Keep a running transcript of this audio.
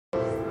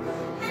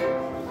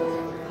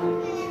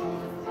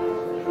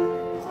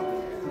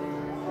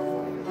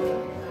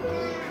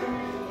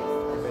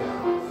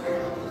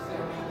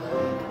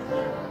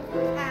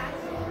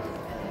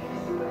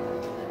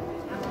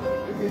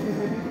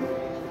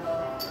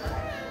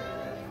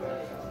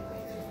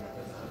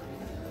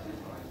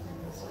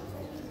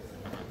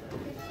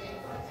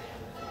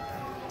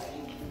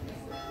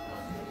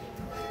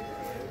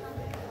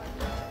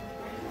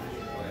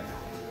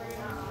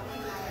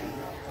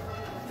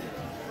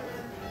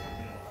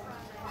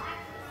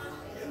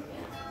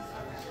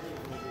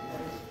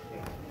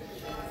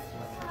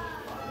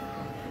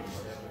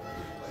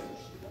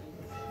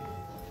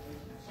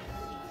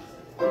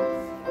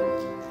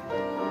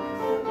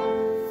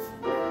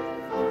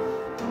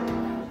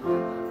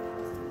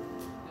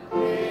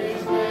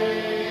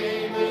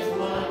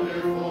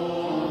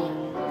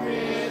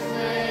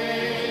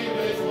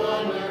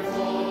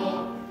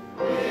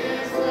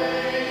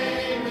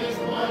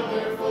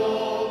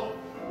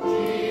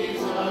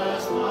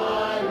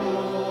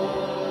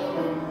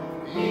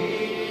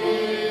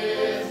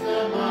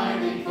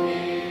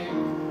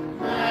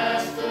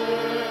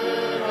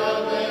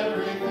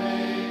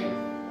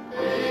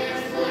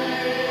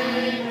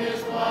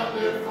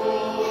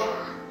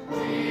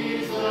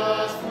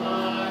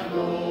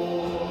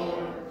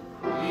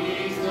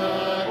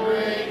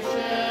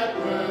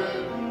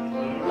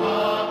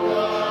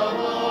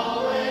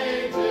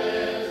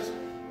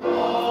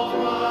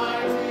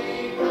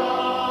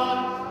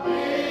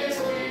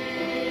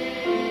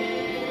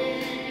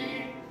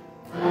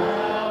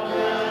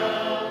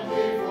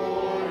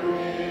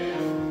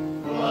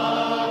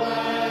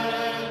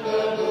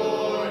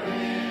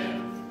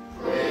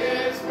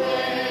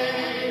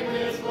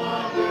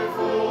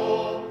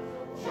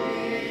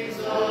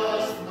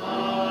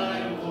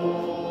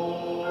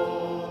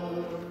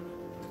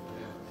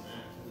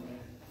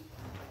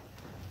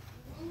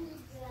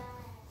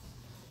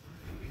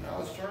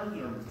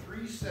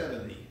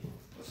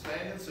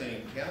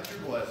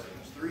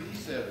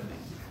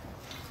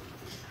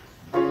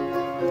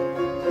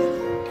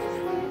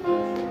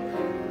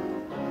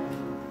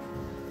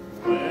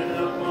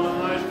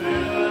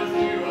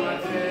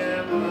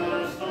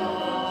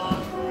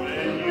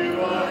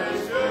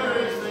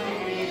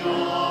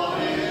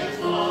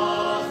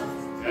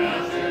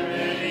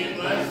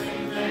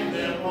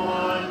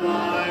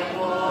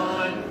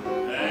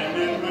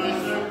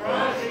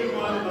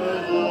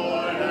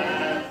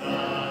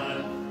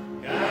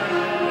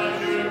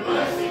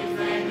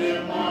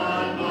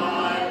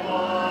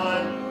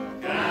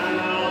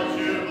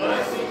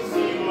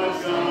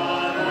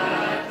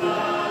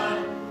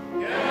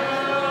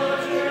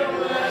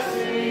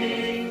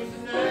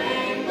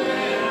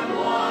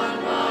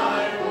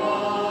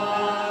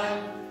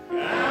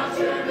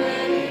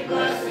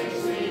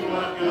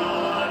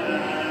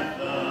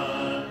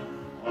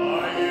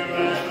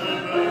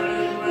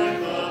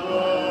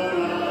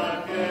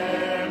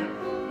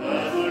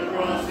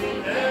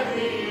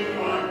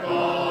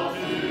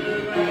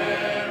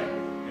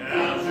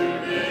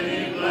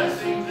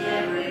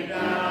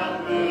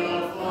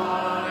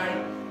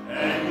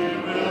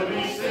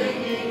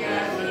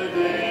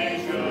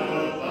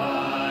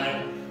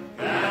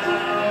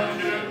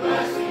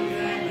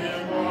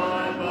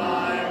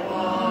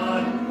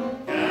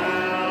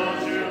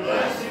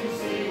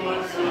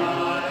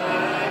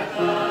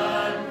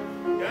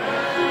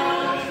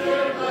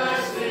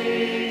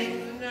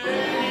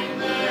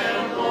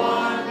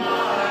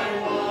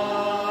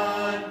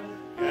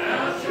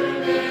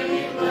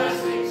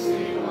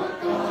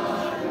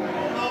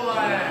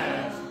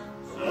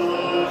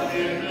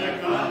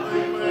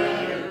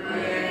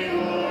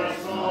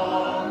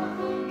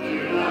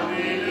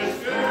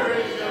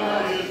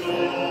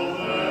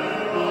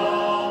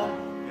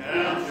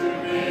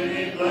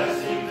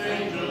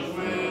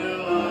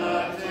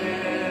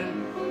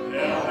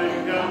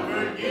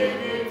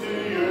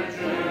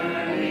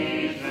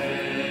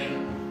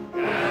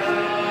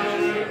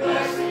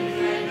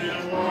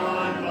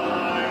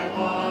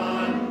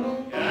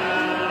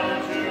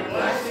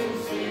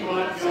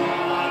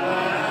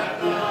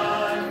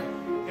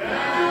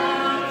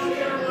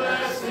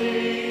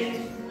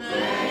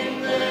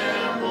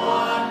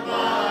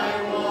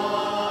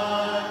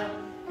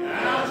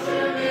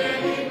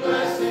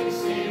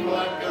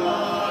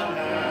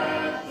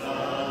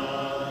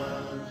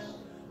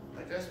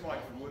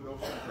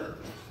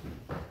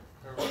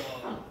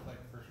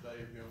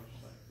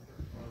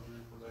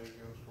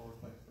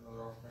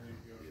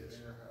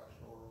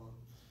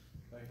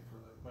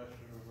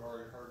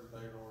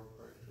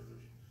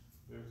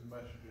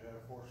you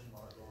have for us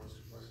tonight, Lord,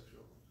 we pray that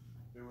you'll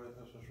be with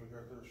us as we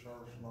go through the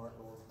service tonight,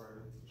 Lord. Pray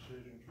that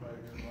decisions made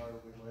here tonight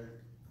will be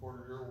made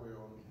according to your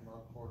will and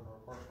not according to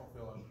our personal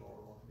feelings,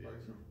 Lord. We pray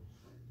to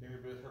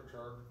continue to be with our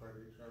church. Pray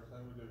that each and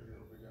everything we do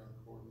here will be done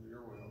according to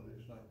your will. In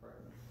Jesus' name, pray.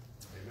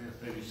 Amen.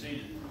 May be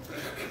seated.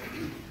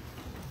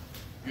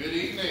 Good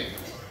evening.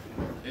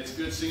 It's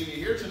good seeing you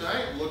here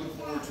tonight. Looking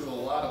forward to a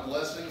lot of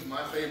blessings.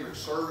 My favorite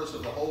service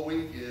of the whole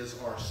week is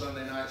our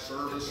Sunday night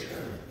service,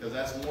 because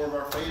that's more of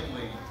our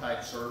family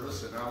type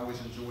service, and I always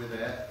enjoy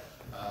that.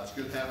 It's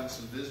good having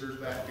some visitors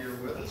back here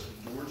with us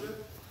from Georgia.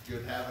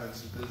 Good having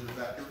some visitors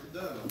back here from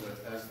Dunn.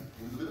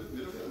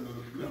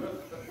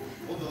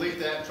 We'll delete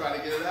that and try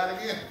to get it out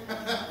again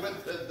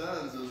with the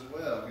Dunns as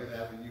well. Good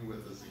having you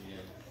with us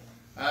again.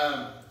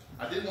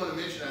 I did want to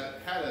mention I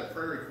had a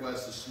prayer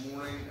request this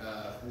morning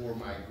for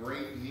my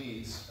great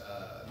niece,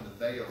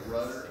 Nevaeh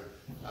Rudder.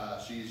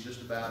 She's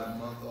just about a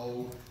month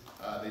old.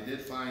 They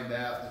did find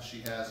out that she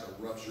has a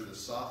ruptured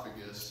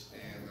esophagus,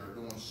 and they're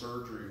doing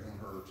surgery on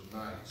her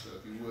tonight. So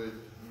if you would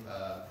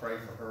pray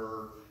for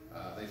her.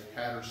 They've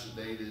had her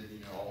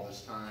sedated, all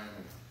this time.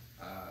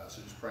 And,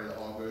 so just pray that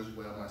all goes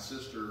well. My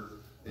sister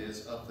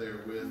is up there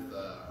with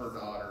her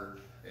daughter.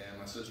 And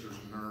my sister's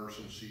a nurse,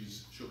 and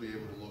she'll be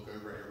able to look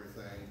over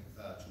everything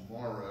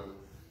tomorrow.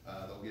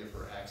 They'll give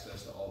her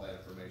access to all that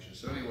information.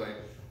 So anyway,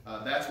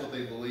 that's what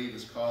they believe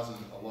is causing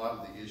a lot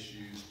of the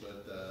issues,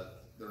 but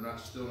they're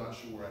still not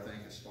sure, I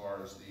think, as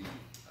far as the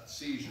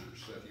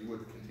seizures. So if you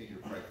would continue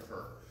to pray for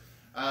her.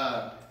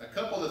 A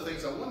couple of the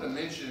things I wanted to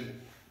mention: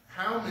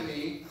 how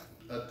many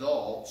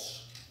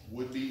adults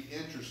would be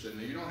interested?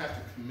 Now, you don't have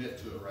to commit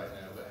to it right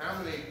now, but how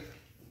many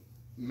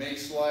may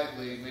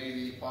slightly,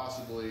 maybe,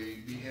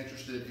 possibly be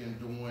interested in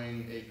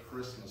doing a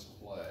Christmas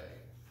play?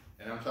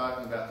 And I'm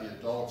talking about the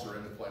adults who are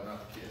in the play,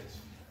 not the kids.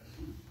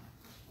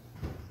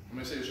 Let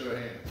me see a show of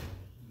hands.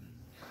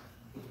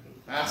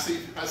 I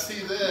see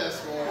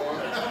this going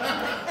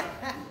on.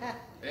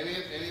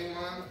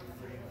 Anyone?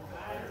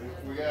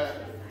 We got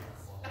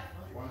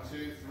 1,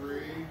 2,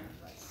 3,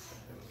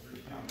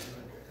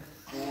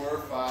 4,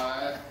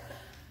 5,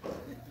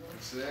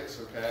 6.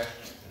 Okay.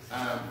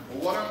 Well,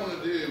 what I'm going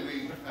to do,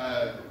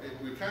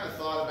 we kind of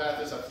thought about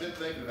this. I've been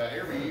thinking about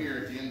every year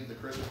at the end of the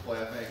Christmas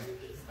play. I think,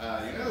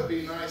 it'd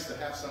be nice to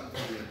have something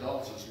for the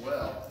adults as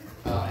well.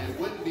 It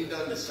wouldn't be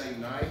done the same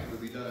night. It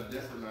would be done a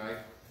different night.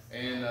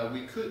 And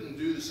we couldn't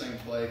do the same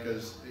play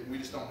because we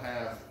just don't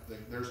have,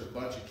 there's a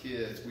bunch of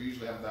kids. We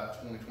usually have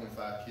about 20,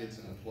 25 kids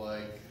in the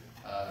play.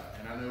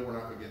 And I know we're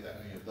not going to get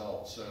that many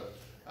adults. So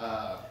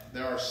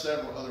there are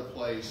several other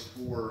plays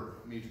for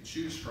me to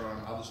choose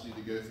from. I'll just need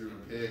to go through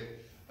and pick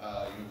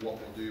what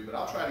we'll do. But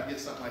I'll try to get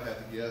something like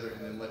that together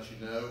and then let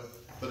you know.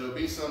 But it'll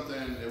be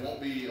something, it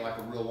won't be like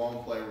a real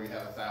long play where you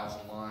have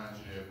 1,000 lines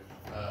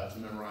to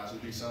memorize.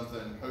 It'll be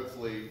something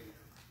hopefully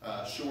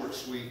short,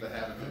 sweet, but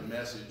have a good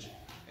message.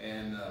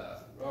 And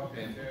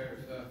rocking chair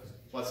stuff.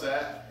 What's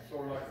that?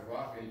 Sort of like a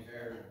rocking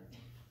chair.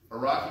 A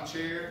rocking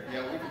chair?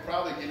 Yeah, we could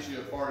probably get you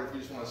a part if you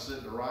just want to sit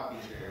in a rocking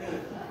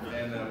chair.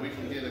 And we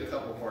can get a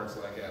couple parts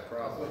like that,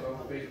 probably.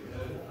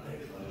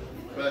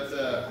 But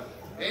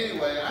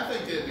anyway, I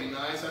think it'd be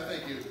nice. I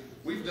think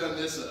we've done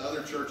this at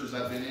other churches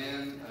I've been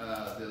in.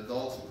 The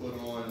adults have put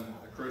on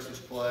a Christmas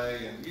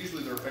play, and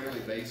usually they're fairly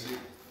basic.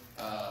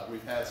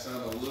 We've had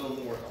some a little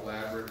more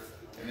elaborate.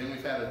 And then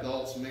we've had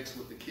adults mixed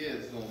with the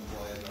kids doing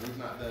plays. Now, we've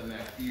not done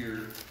that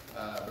here,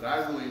 but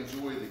I really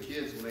enjoy the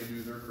kids when they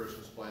do their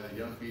Christmas play. The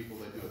young people,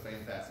 they do a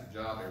fantastic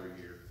job every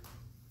year.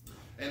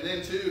 And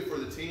then, too, for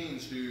the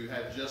teens who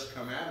have just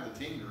come out of the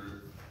teen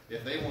group,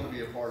 if they want to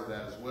be a part of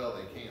that as well,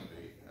 they can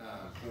be.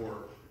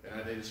 And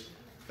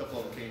a couple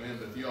of them came in,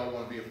 but if you all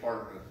want to be a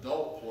part of an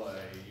adult play,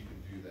 you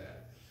can do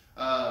that.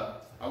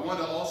 I want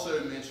to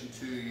also mention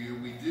to you,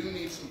 we do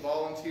need some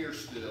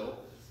volunteers still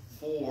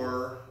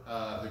for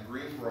the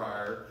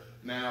Greenbrier.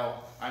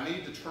 Now, I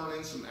need to turn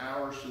in some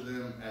hours to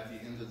them at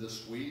the end of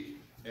this week,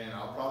 and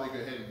I'll probably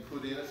go ahead and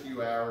put in a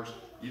few hours.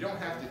 You don't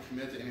have to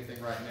commit to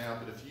anything right now,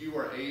 but if you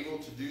are able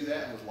to do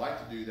that and would like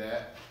to do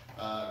that,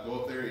 go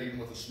up there even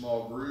with a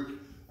small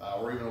group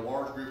or even a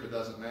large group, it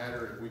doesn't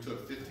matter. If we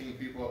took 15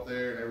 people up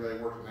there and everybody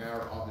worked an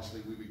hour,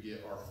 obviously we would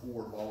get our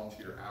 4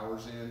 volunteer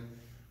hours in.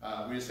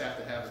 We just have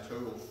to have a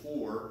total of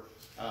 4,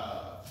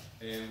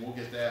 and we'll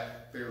get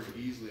that fairly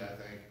easily, I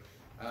think.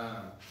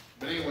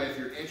 But anyway, if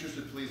you're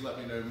interested, please let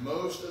me know.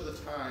 Most of the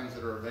times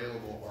that are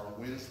available are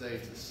Wednesday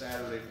to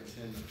Saturday from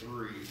 10 to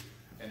 3,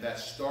 and that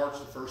starts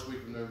the first week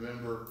of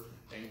November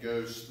and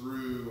goes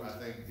through, I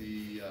think,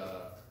 the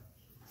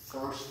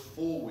first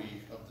full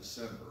week of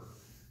December.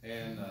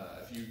 And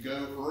if you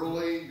go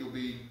early, you'll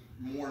be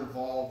more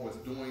involved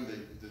with doing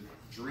the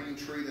dream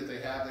tree that they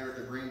have there at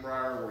the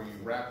Greenbrier, where you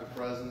wrap the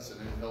presents and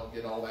then help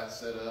get all that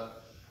set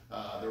up.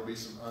 There'll be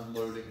some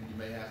unloading that you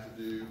may have to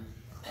do.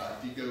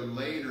 If you go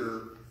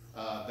later,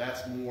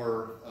 that's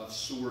more of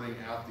sorting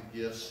out the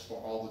gifts for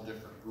all the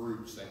different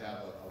groups. They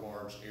have a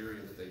large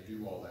area that they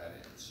do all that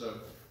in. So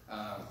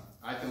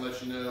I can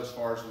let you know as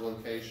far as the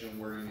location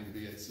where you need to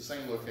be. It's the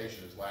same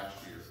location as last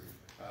year,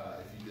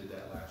 if you did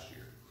that last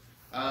year.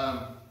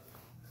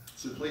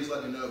 So please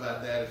let me know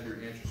about that if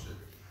you're interested.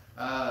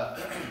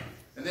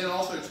 And then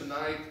also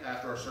tonight,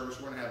 after our service,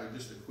 we're going to have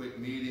just a quick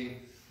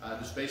meeting.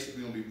 Just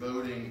basically going to be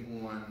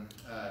voting on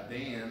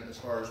Dan as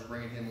far as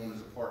bringing him on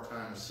as a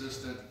part-time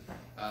assistant.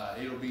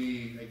 It'll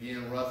be,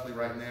 again, roughly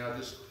right now,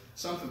 just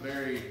something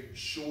very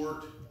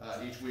short,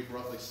 each week,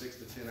 roughly 6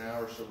 to 10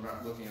 hours, so we're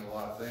not looking at a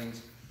lot of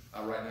things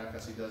right now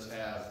because he does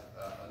have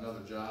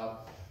another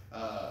job.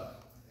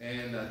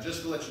 And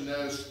just to let you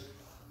know,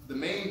 the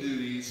main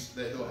duties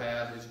that he'll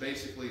have is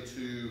basically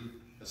to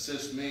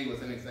assist me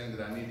with anything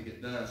that I need to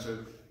get done. So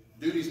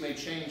duties may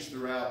change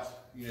throughout,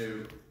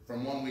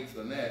 from one week to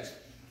the next,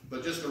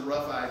 but just a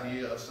rough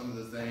idea of some of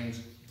the things.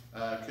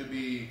 Could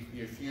be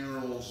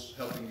funerals,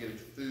 helping get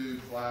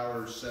food,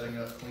 flowers, setting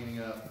up,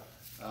 cleaning up.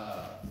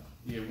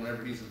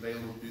 Whenever he's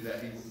available to do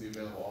that, he will be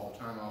available all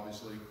the time,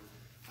 obviously.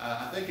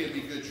 I think it'd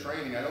be good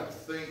training. I don't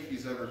think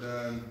he's ever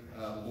done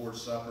the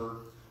Lord's Supper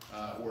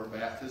or a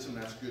baptism.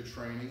 That's good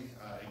training.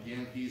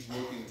 Again, he's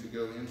looking to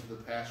go into the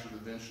pastorate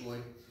eventually.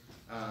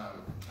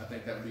 I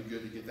think that would be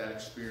good to get that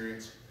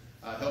experience.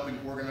 Helping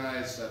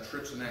organize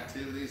trips and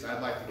activities.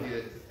 I'd like to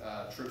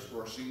get trips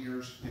for our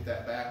seniors, get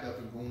that back up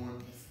and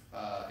going,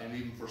 and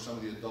even for some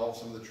of the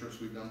adults, some of the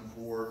trips we've done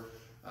before,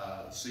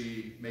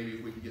 see maybe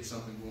if we could get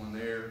something going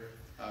there.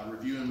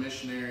 Reviewing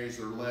missionaries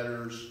or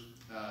letters,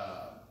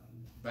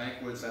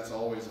 banquets. That's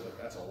always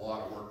that's a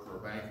lot of work for a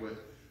banquet.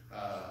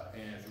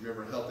 And if you've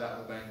ever helped out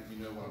with a banquet,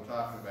 you know what I'm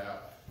talking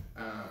about.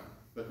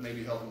 But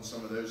maybe helping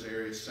some of those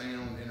areas: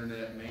 sound,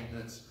 internet,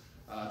 maintenance.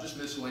 Just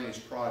miscellaneous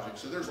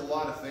projects. So there's a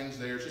lot of things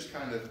there. It's just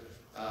kind of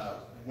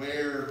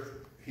where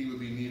he would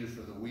be needed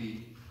for the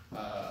week,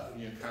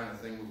 kind of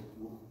thing,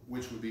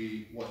 which would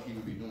be what he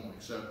would be doing.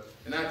 So,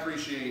 and I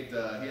appreciate,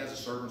 he has a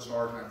servant's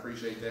heart, and I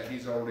appreciate that.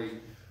 He's already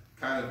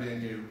kind of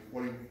been,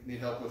 what do you need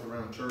help with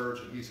around the church,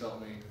 and he's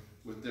helped me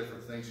with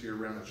different things here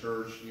around the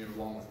church,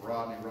 along with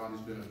Rodney. Rodney's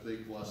been a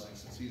big blessing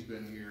since he's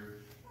been here.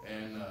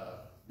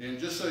 And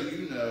just so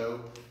you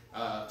know,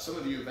 some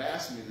of you have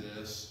asked me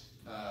this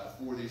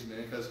for these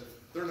men, because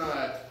they're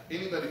not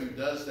anybody who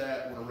does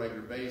that on a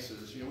regular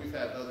basis. We've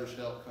had others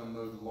help come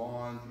mow the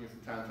lawn, from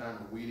time to time,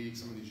 or weed eat.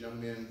 Some of these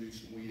young men do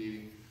some weed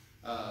eating.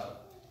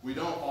 We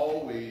don't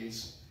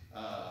always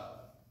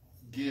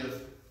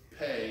give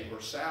pay or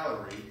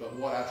salary, but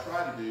what I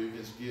try to do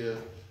is give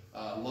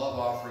love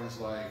offerings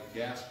like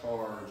gas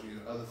cards,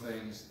 other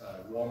things,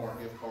 Walmart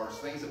gift cards,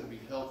 things that would be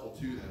helpful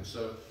to them.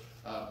 So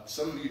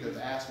some of you have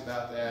asked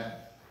about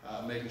that,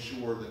 making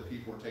sure that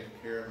people are taken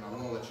care of, and I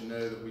want to let you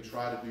know that we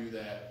try to do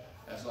that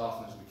as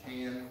often as we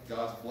can.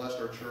 God's blessed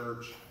our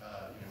church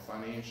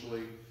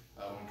financially.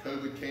 When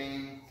COVID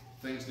came,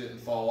 things didn't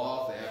fall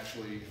off, they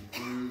actually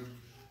improved.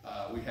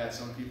 We had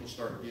some people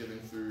start giving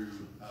through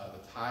the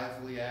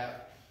Tithely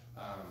app.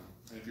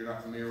 And if you're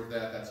not familiar with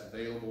that, that's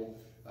available.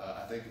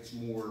 I think it's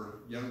more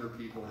younger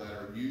people that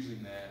are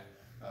using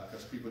that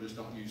because people just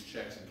don't use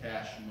checks and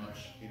cash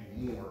much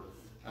anymore.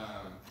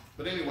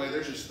 But anyway,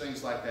 there's just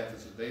things like that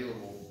that's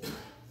available.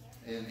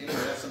 And anyway,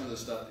 that's some of the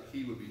stuff that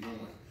he would be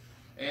doing.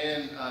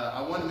 And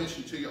I want to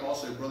mention to you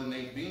also Brother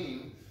Nate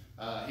Bean.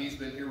 He's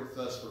been here with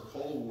us for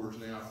Cold Wars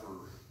now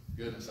for,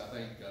 goodness, I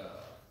think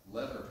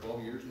 11 or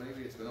 12 years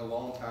maybe. It's been a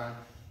long time.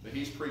 But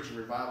he's preaching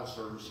revival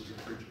services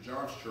at Preacher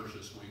John's church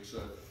this week.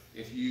 So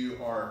if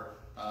you are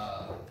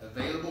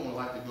available and would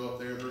like to go up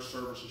there, their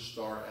services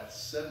start at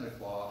 7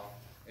 o'clock.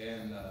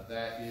 And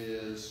that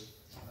is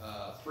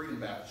Freedom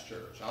Baptist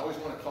Church. I always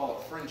want to call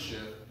it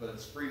Friendship, but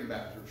it's Freedom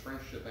Baptist Church.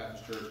 Friendship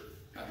Baptist Church,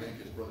 I think,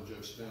 is Brother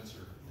Joe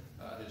Spencer,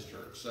 his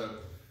church. So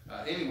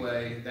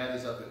anyway, that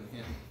is up in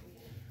him.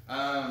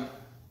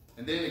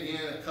 And then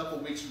again, a couple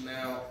weeks from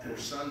now, for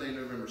Sunday,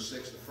 November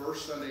 6th, the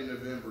first Sunday in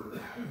November,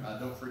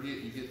 don't forget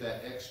you get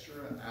that extra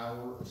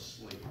hour of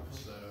sleep.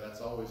 So that's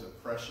always a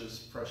precious,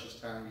 precious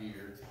time of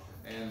year.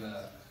 And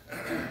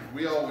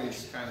we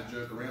always kind of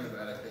joke around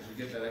about it because you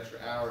get that extra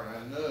hour, and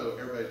I know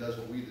everybody does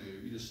what we do.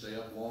 You just stay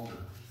up longer,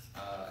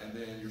 and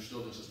then you're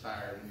still just as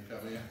tired when you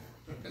come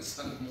in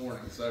Sunday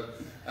morning. So,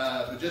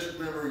 but just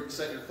remember,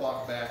 set your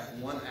clock back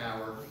 1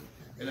 hour.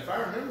 And if I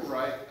remember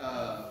right,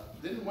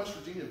 didn't West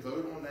Virginia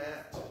vote on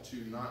that to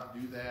not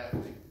do that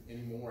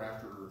anymore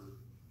after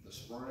the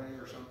spring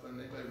or something?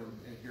 Anybody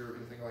hear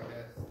anything like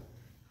that?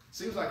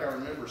 Seems like I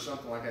remember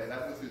something like that.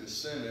 That went through the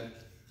Senate.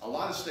 A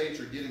lot of states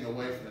are getting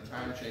away from the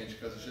time change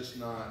because it's just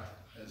not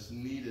as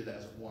needed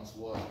as it once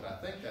was. But I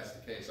think that's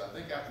the case. I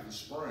think after the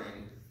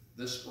spring,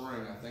 this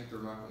spring, I think they're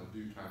not going to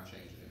do time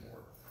change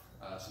anymore.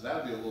 So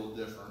that'll be a little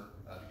different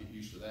to get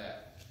used to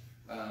that.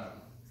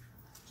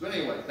 So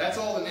anyway, that's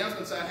all the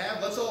announcements I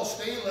have. Let's all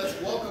stand. Let's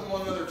welcome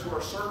one another to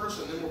our service,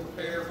 and then we'll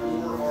prepare for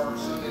our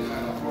Sunday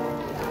night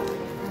offering.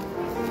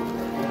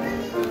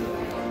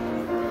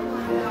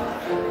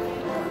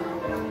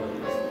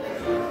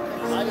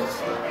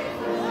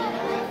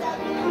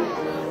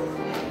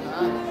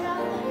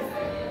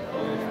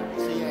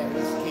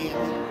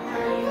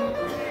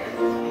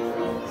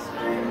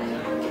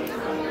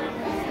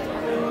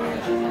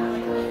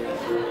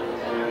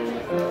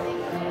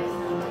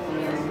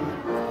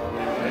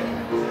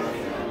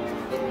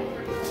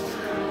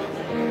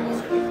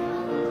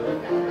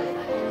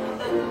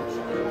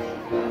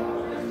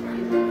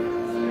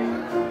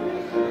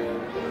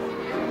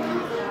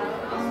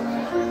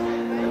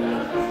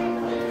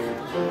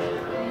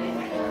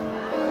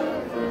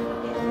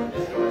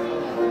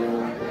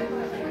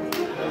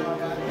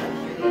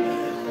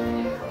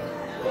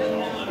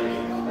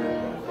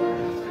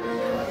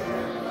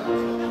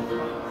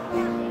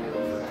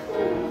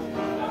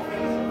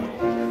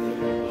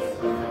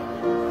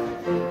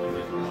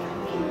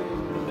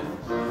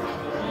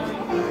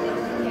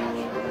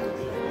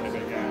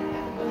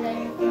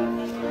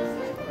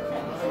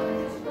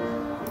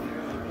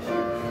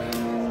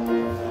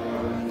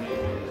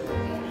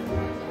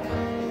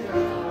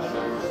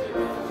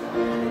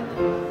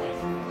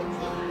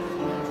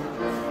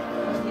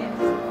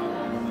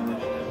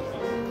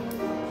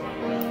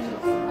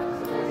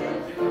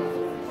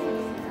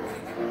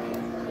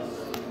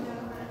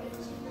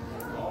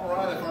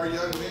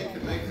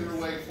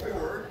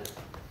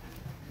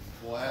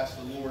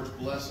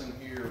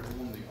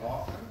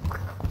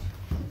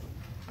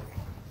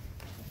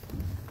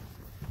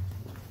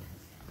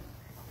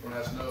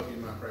 want to ask Noah if you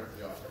mind praying for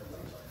the offering.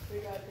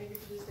 Dear God, thank you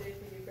for this day.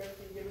 Thank you for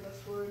everything you've given us,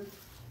 Lord.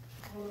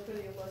 I want to pray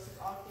that you'll bless this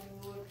offering,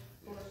 Lord.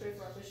 I want to pray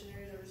for our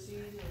missionaries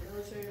overseas and our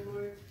military,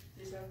 Lord.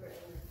 Please God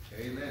forever.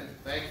 Amen.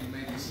 Thank you. You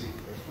may be seated.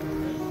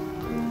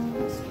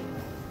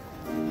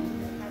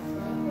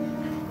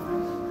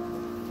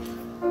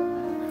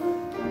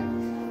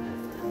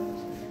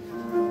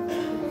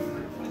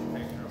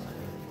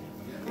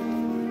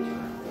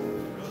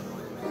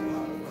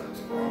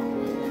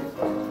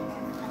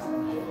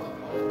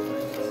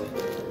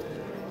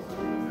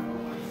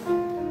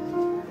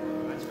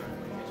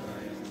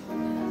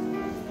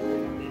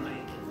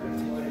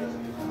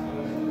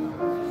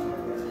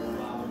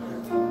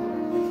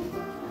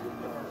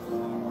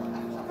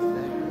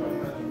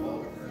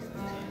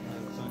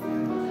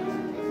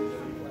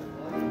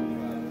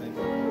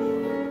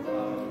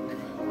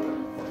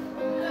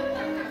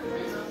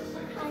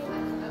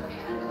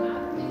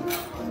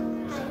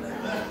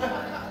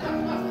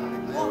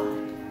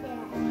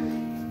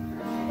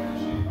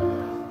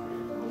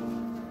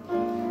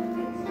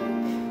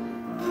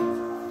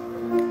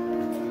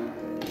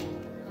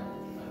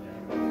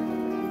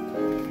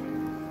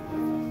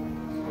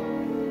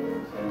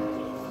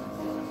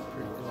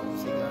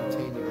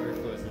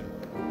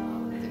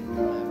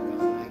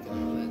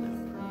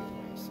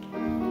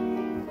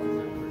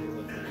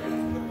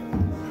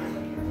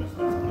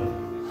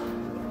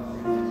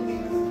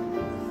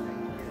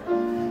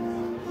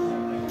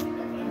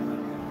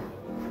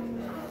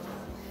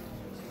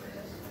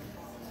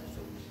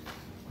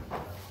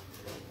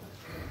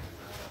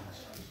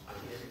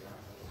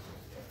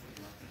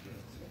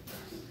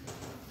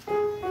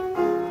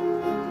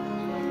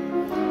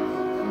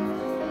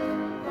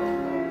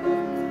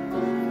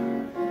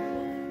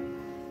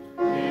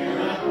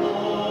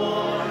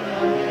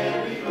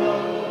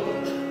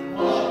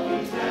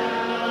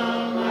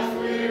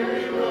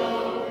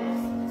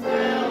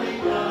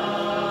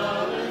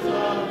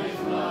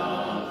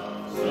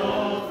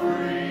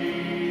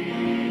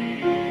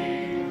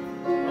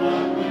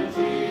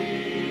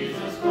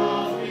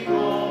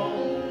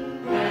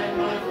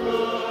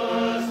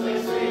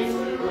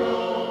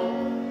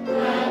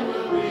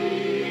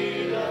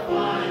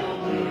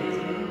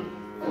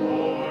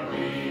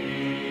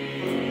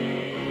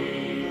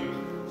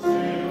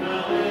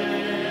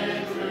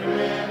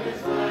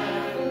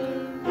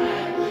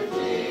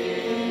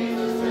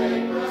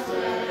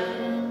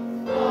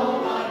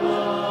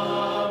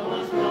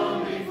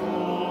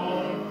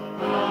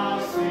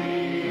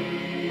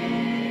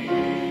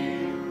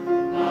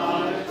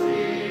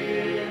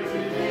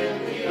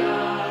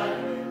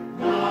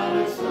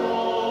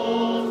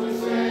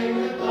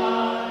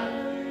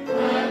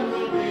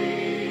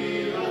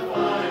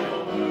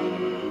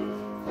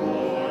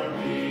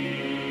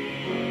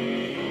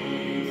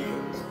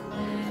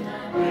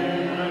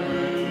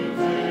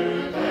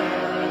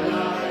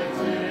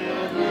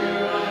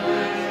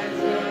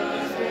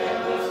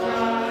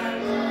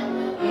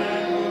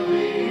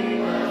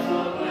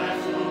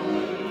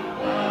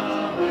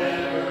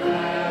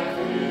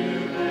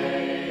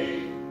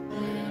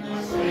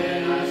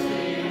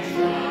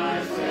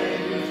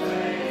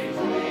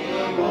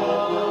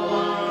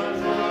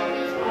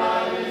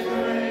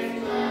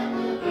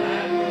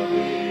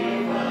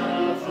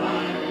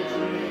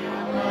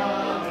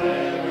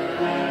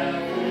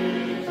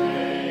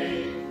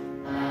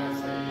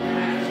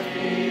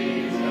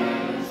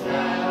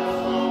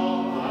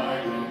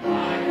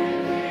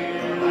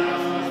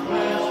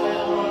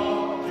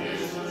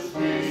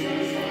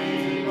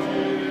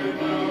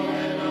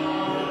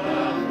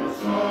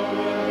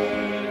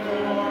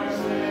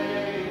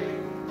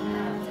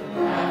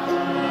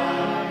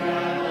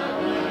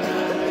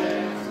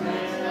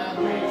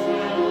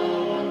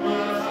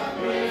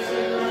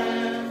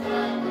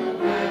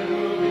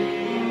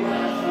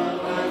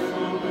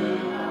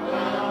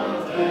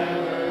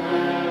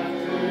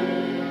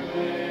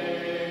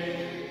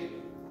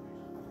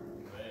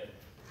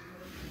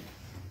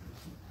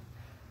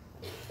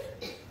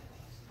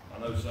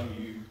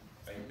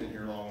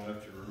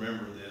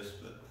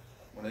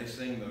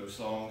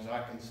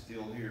 I can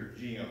still hear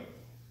Jim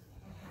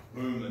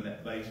booming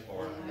that bass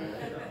part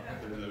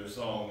through those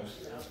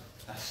songs.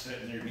 I was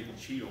sitting there getting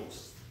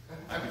chills.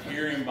 I could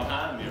hear him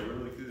behind me, I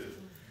really could.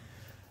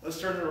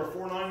 Let's turn to our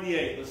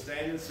 498. Let's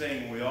stand and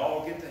sing. We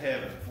all get to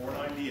heaven.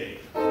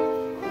 498.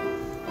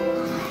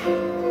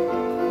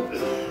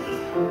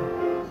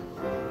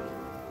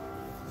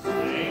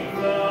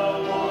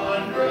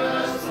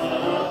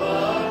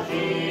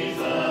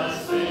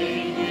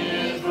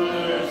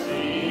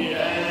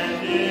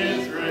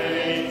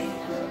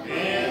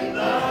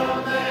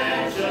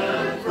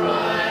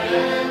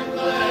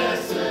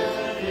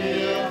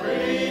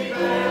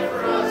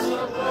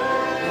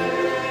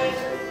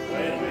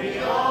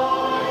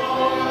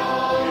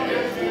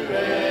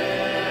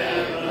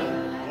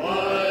 What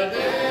a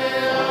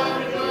day of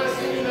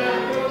rejoicing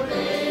that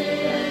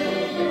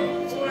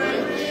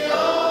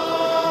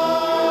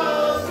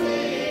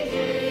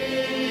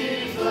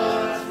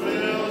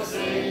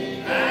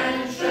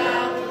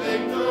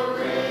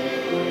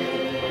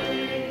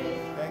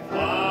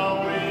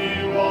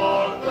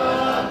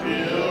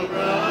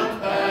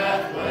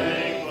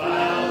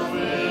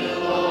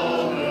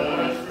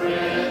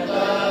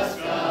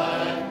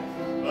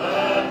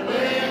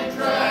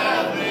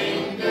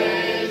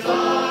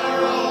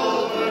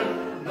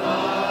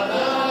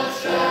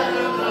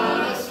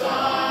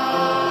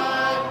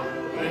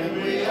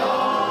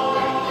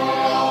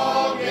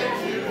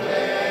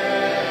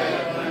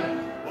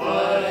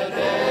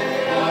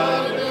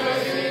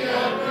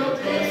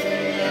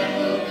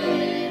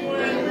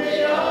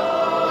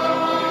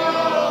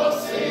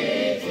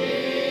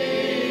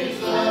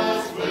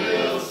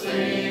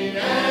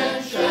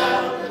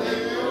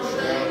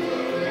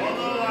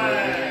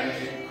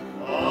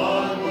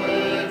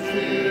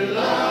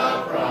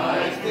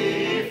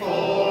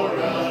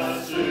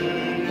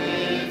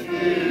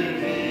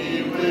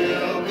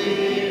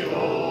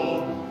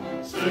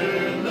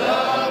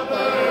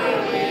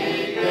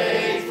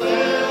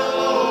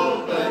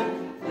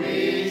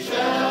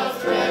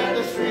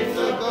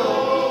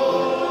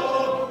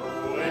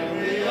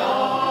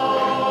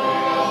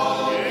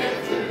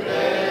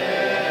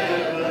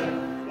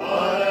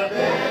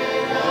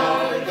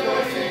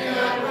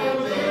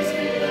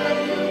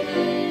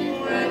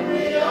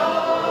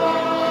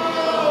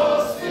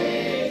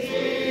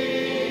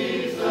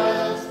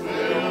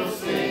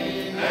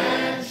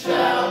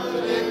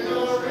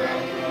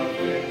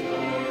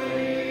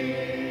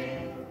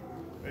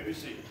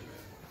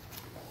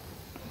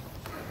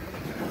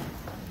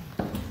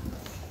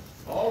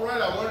All right,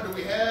 I wonder, do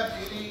we have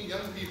any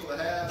young people that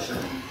have some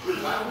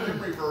Bible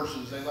memory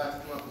verses they'd like to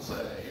come up and say?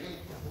 Any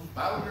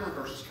Bible memory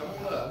verses? Come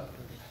on up.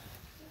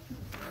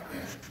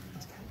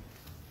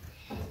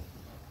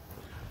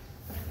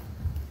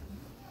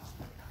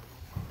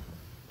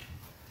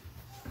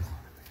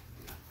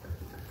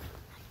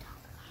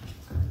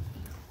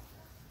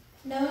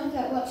 Knowing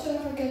that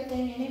whatsoever good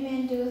thing any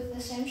man doeth,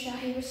 the same shall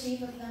he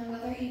receive of them,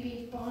 whether he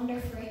be bond or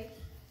free.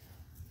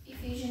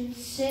 Ephesians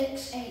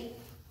 6:8.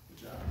 Good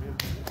job.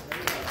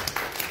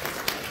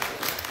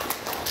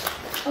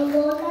 O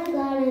Lord, I'm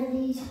glad of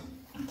these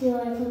do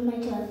I put my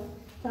trust.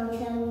 Psalm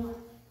 7:1.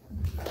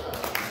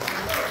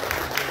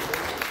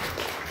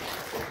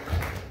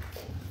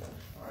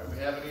 All right, we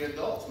have any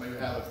adults? Maybe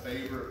have a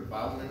favorite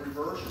Bible memory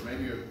verse, or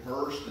maybe a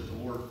verse that the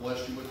Lord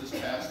blessed you with this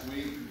past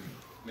week,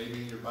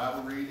 maybe in your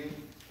Bible reading,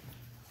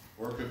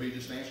 or it could be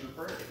just answer the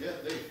prayer. Yeah,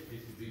 Dave. If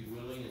you be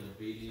willing and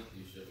obedient,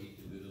 you shall eat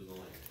the good of the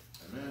land.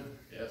 Amen.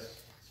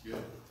 Yes, it's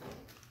good.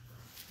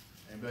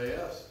 Anybody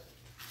else?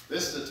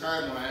 This is the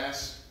time when I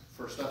ask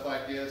for stuff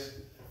like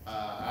this.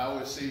 I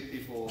always see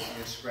people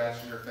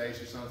scratching their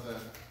face or something.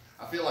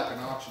 I feel like an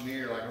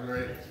auctioneer, like I'm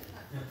ready to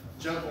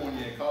jump on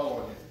you and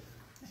call on you.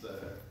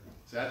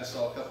 So I just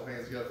saw a couple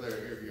hands go up there.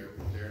 Here we go,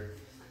 Derek.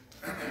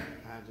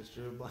 I just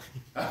drew a blank.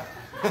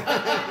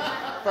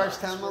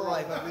 First time in my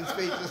life I've been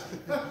speechless.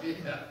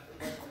 Yeah.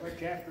 What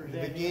chapter is The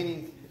that?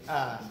 beginning,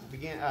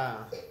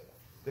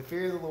 the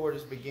fear of the Lord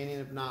is the beginning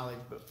of knowledge,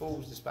 but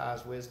fools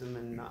despise wisdom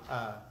and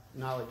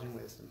knowledge and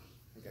wisdom.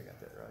 I think I got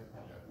that right.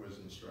 Yeah,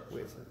 wisdom instruction.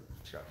 Wisdom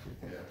instruction.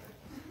 Yeah.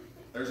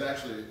 There's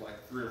actually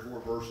like 3 or 4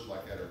 verses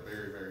like that are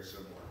very, very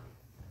similar.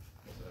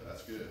 So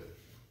that's good.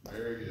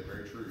 Very good,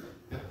 very true.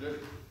 Yep,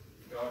 Duke.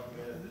 God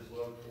commended his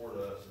love toward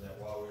us, and that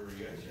while we were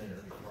yet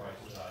sinners,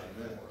 Christ died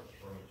for Amen. us.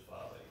 Romans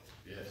 5:8.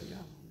 Yes.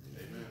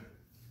 Amen.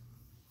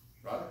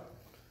 Roger?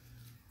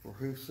 For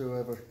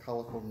whosoever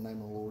calleth on the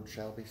name of the Lord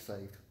shall be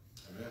saved.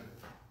 Amen.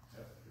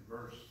 Yep, good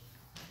verse.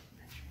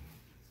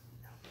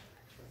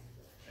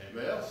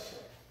 Anybody else?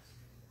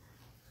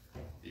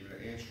 Even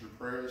answered your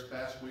prayer this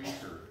past week,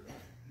 or?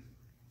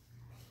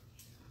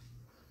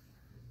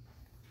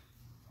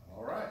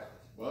 All right.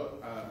 Well,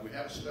 we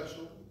have a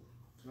special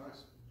tonight.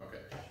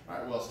 Okay. All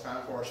right. Well, it's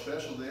time for our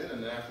special then,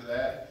 and then after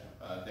that,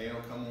 Dan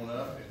will come on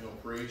up and he'll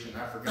preach. And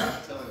I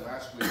forgot to tell him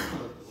last week to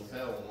put the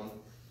lapel on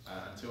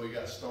until he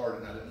got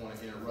started, and I didn't want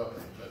to interrupt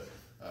him. But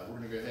we're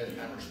going to go ahead and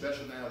have our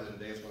special now. Then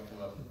Dan's going to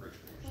come up and preach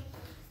for us.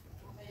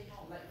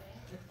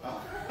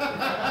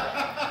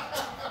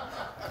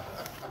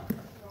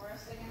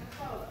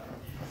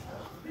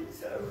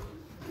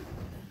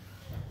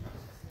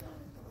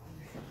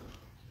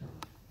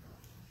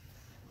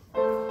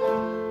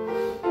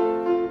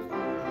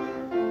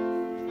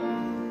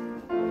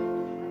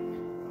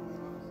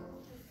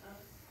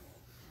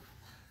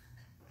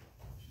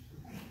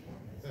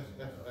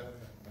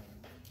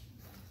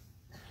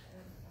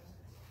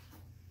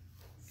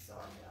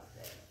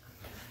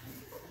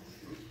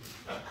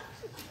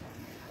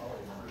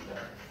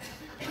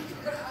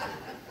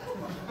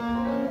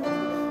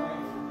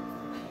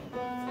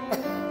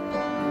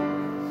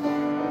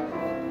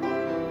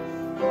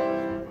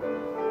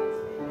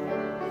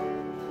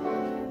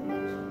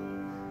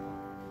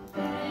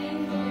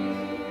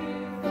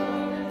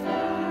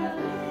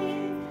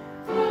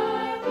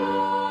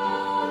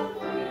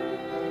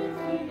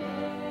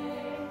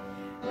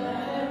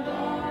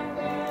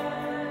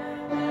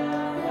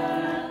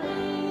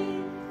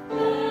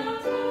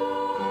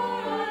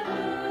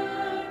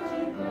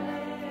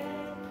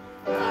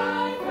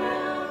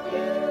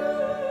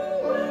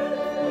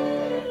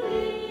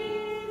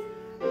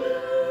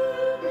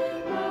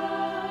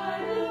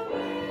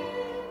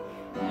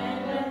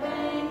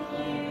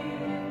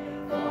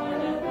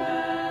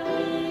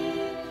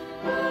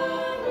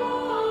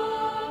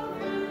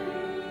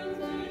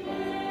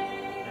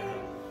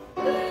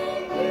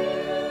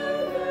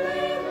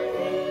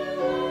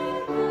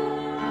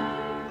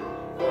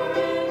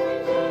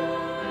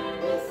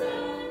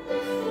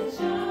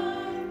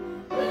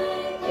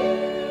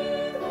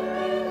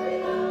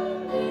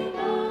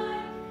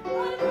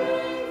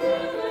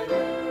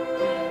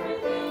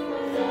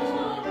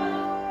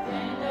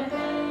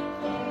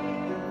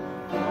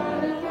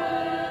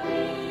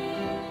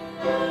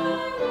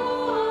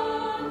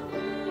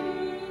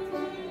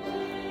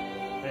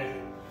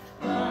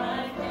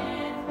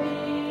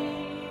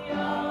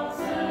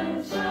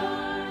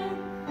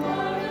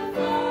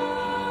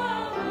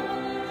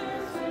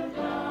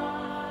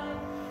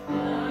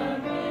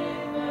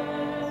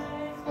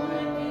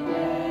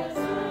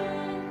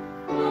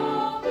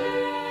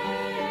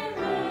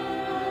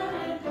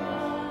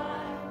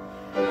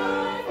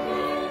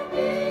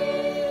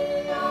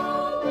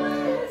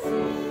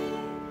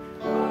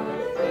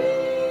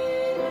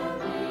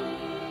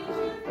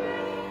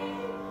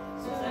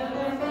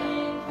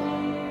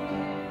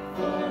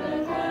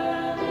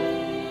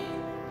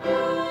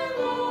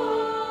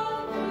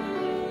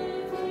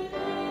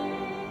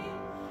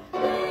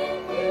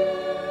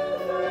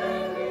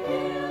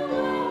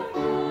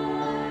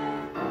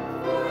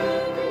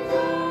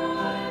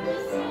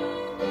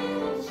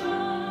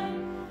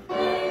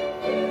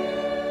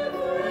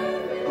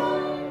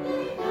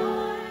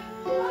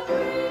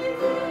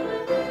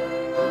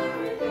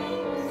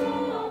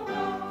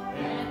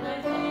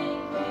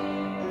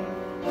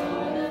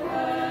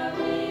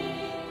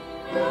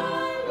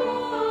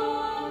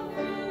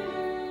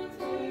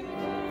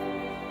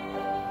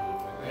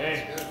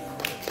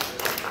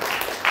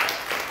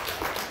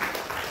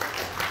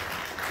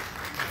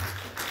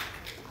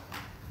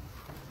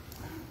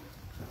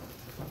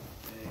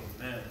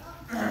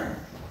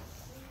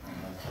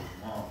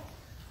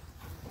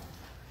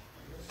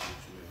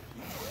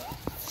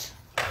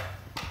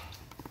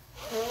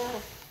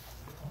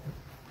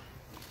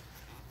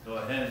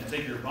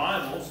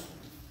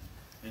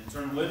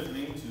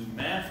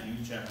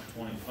 chapter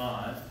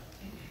 25.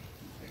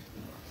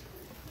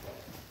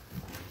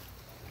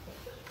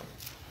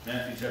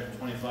 Matthew chapter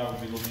 25, we'll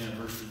be looking at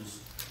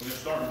verses, we're going to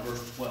start in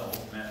verse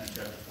 12,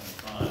 Matthew chapter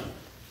 25.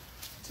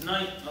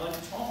 Tonight, I'd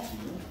like to talk to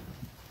you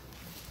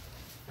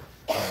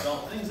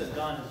about things that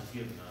God has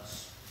given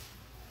us.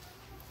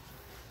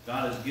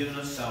 God has given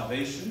us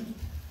salvation.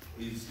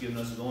 He's given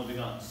us His only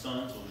begotten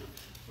Son, so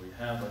we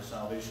have our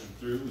salvation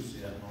through. We see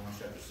that in Romans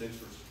chapter 6,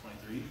 verse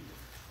 23.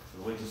 For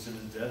the wages of sin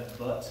is death,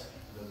 but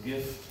the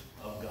gift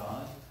of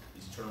God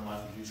is eternal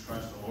life in Jesus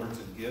Christ the Lord. It's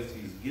a gift.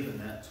 He's given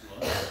that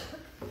to us.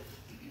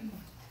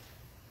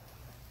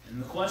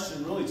 And the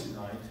question really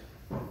tonight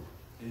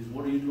is,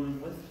 what are you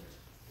doing with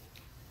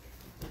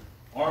it?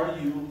 Are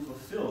you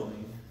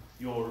fulfilling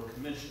your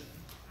commission?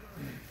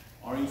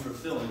 Are you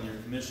fulfilling your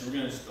commission? We're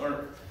going to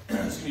start,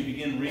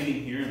 begin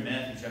reading here in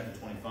Matthew chapter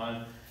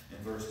 25 and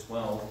verse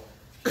 12.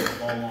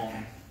 Follow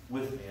along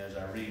with me as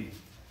I read.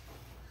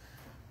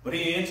 But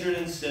he answered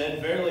and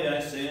said, Verily I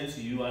say unto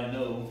you, I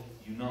know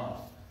you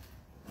not.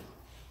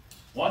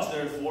 Watch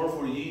therefore,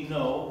 for ye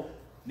know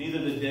neither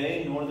the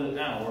day nor the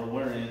hour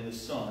wherein the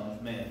Son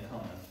of Man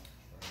cometh.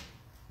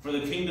 For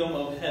the kingdom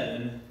of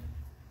heaven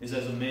is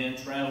as a man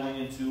traveling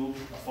into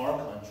a far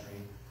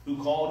country,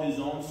 who called his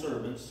own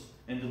servants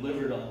and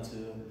delivered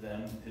unto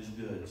them his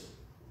goods.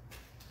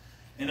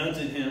 And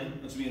unto him,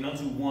 and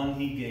unto one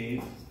he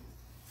gave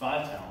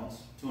 5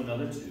 talents, to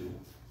another 2,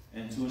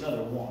 and to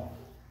another 1.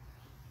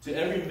 To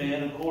every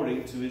man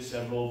according to his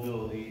several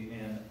ability,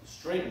 and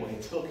straightway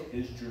took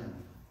his journey.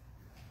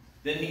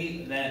 Then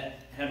he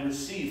that had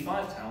received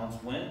 5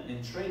 talents went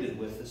and traded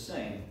with the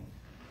same,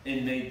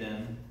 and made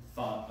them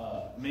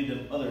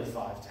other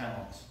 5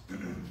 talents.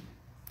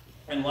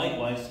 And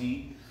likewise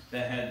he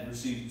that had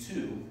received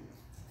 2,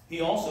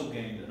 he also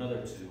gained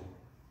another 2.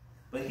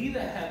 But he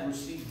that had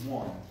received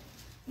 1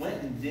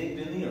 went and digged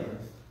in the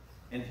earth,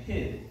 and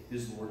hid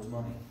his Lord's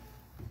money.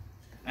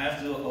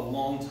 After a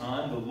long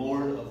time the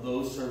Lord of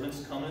those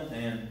servants cometh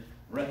and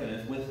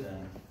reckoneth with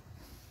them.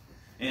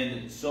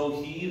 And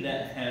so he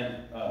that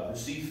had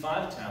received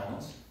 5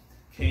 talents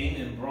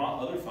came and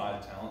brought other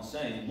 5 talents,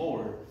 saying,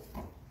 Lord,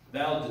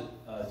 thou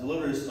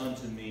deliverest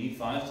unto me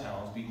 5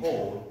 talents.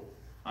 Behold,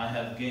 I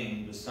have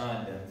gained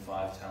beside them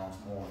 5 talents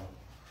more.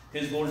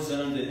 His Lord said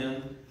unto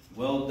him,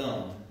 Well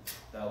done,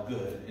 thou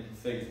good and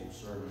faithful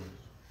servant.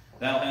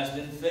 Thou hast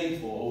been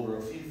faithful over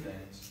a few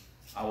things.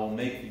 I will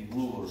make thee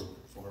ruler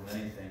over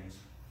many things.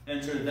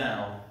 Enter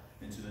thou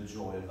into the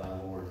joy of thy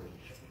Lord.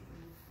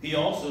 He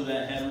also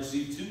that had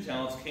received 2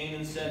 talents came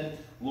and said,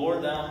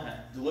 Lord, thou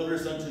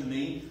deliverest unto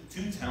me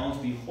 2 talents.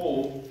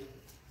 Behold,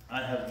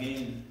 I have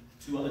gained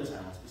 2 other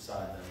talents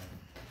beside them.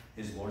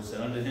 His Lord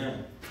said unto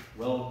him,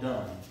 Well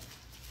done,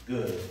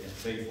 good and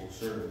faithful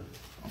servant.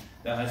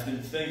 Thou hast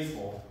been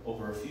faithful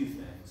over a few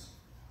things.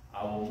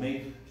 I will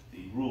make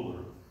thee ruler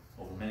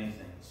over many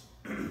things.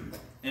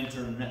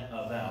 Enter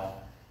thou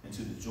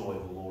into the joy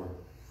of the Lord.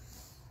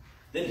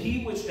 Then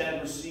he which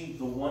had received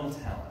the 1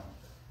 talent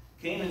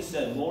came and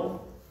said, Lord,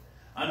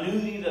 I knew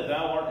thee that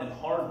thou art an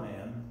hard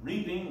man,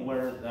 reaping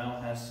where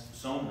thou hast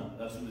sown,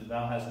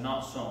 thou hast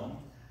not sown,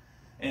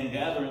 and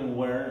gathering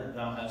where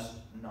thou hast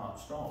not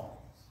strawed.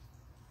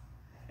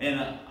 And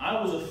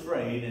I was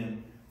afraid,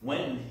 and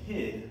went and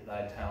hid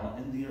thy talent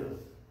in the earth.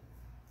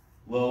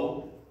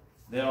 Lo,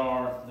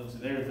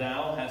 there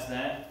thou hast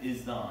that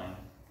is thine.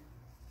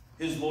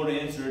 His Lord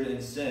answered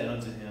and said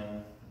unto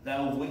him,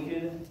 Thou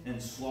wicked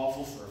and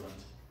slothful servant,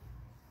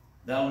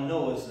 thou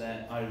knowest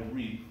that I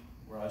reap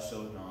where I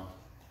sowed not,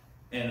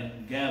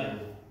 and gather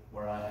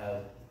where I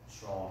have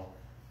strawed.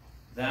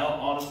 Thou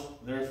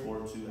oughtest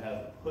therefore to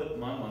have put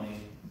my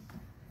money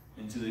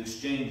into the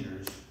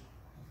exchangers,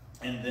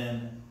 and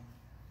then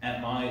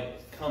at my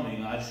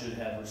coming I should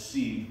have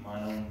received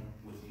mine own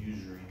with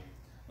usury.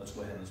 Let's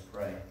go ahead and let's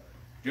pray.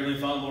 Dear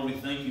Heavenly Father, Lord, we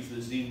thank you for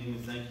this evening.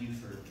 We thank you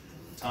for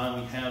the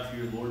time we have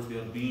here, Lord, to be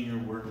able to be in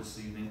your word this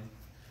evening.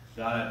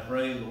 God, I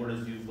pray, Lord,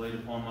 as you've laid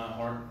upon my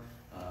heart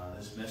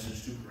this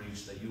message to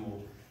preach, that you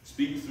will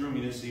speak through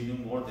me this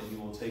evening, Lord, that you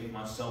will take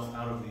myself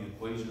out of the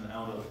equation,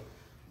 out of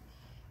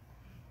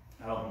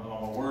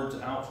my words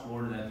out,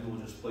 Lord, and that you will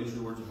just place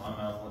your words in my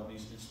mouth. Let me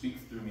speak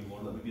through me,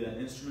 Lord. Let me be that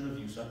instrument of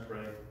use, I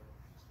pray.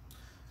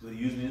 So that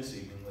you use me this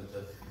evening. Let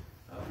the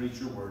preach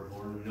your word,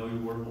 Lord. We know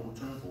your word won't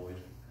return void.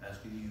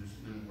 Ask you to use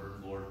your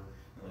word, Lord,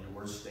 and let your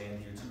word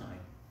stand here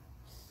tonight.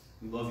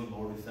 We love you,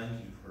 Lord. We thank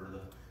you for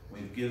the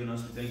way you've given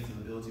us. We thank you for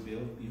the ability to be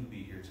able to even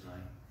be here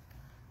tonight.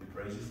 We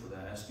praise you for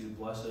that. I ask you to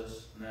bless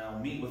us now.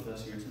 Meet with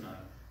us here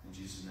tonight. In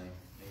Jesus' name,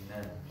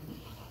 amen.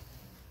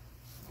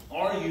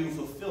 Are you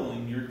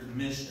fulfilling your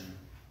commission?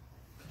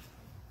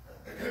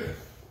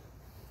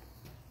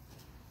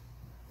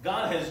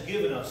 God has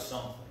given us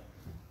something.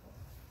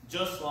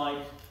 Just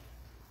like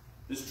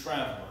this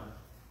traveler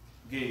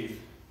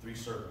gave 3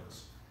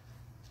 servants.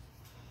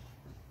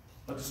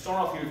 But to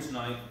start off here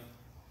tonight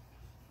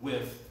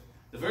with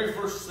the very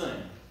first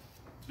thing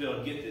to be able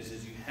to get this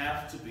is you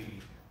have to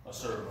be a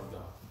servant of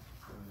God.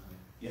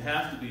 You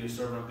have to be a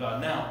servant of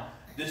God. Now,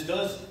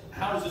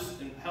 how do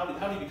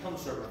you become a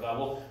servant of God?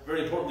 Well,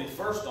 very importantly,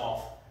 first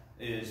off,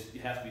 is you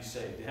have to be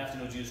saved. You have to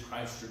know Jesus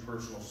Christ as your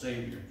personal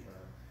Savior.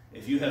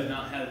 If you have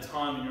not had a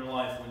time in your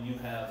life when you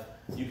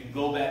can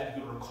go back,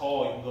 you can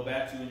recall, you can go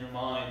back to in your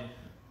mind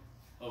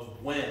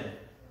of when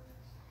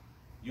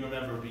you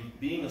remember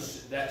being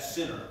that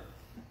sinner.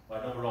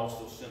 Well, I know we're all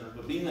still sinners,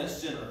 but being that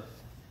sinner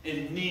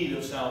in need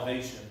of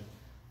salvation.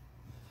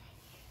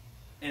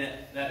 And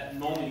at that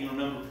moment you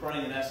remember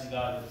praying and asking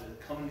God to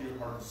come into your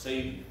heart and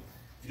save you.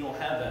 If you don't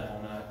have that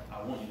moment,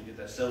 I want you to get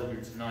that settled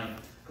here tonight.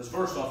 Because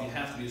first off, you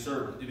have to be a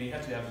servant. I mean, you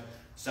have to have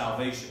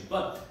salvation.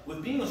 But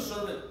with being a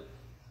servant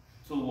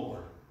to the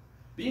Lord,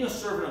 being a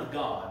servant of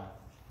God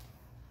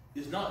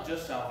is not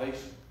just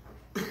salvation.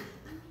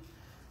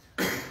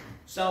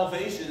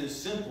 Salvation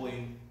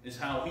is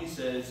how he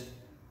says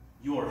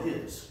you are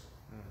his.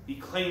 He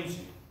claims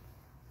you.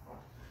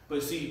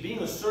 But see, being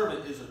a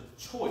servant is a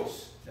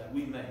choice that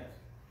we make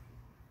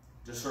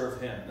to serve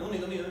him. And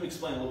let me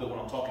explain a little bit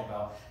what I'm talking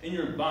about. In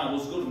your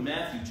Bibles, go to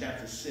Matthew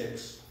chapter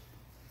 6.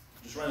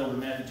 Just right over to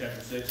Matthew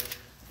chapter 6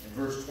 and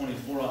verse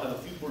 24. I'll have a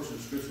few portions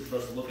of scripture for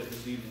us to look at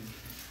this evening.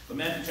 But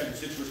Matthew chapter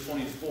 6, verse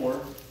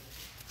 24.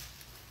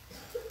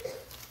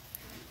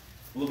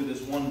 Look at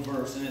this one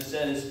verse, and it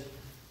says,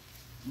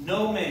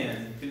 "No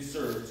man can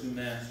serve two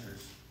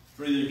masters,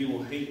 for either he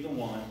will hate the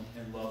one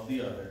and love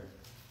the other,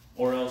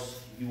 or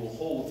else he will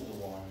hold to the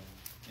one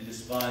and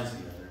despise the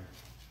other.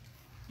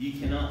 Ye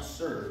cannot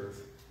serve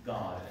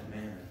God and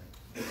mammon."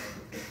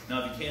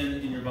 Now, if you can,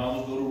 in your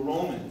Bible, go to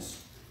Romans.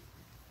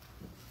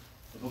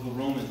 The book of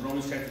Romans,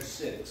 Romans chapter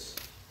 6.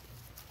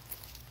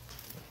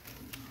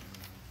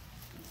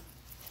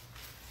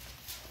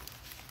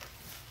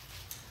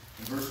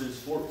 And verses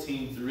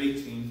 14 through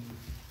 18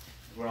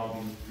 is where I'll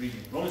be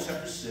reading. Romans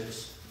chapter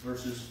 6,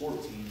 verses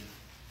 14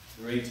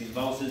 through 18. The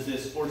Bible says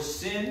this, "For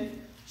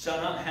sin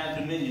shall not have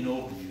dominion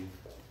over you,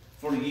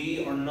 for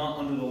ye are not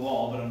under the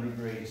law, but under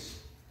grace.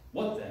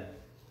 What then?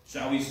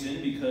 Shall we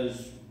sin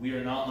because we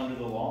are not under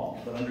the law,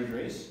 but under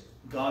grace?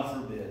 God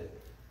forbid.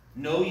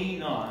 Know ye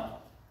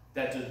not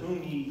that to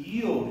whom ye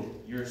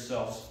yield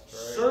yourselves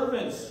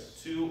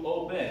servants to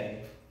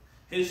obey,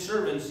 his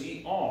servants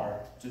ye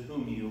are to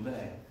whom ye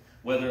obey,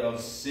 whether of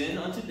sin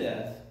unto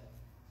death,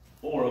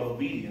 or of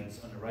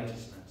obedience unto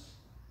righteousness.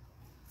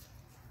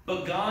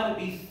 But God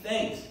be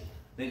thanked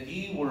that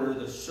ye were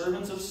the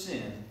servants of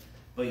sin,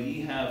 but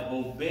ye have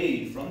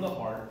obeyed from the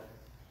heart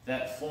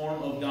that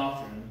form of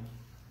doctrine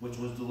which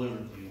was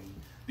delivered to you.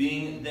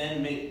 Being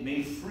then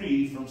made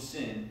free from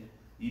sin,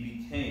 ye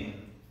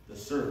became the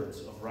servants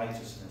of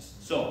righteousness."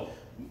 So,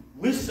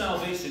 with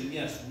salvation,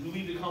 yes. Will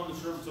we become the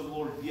servants of the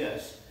Lord?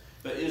 Yes.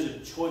 But it is a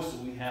choice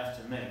that we have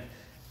to make.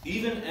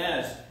 Even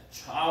as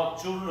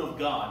children of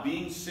God,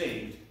 being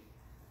saved,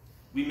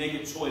 we make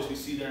a choice. We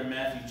see there in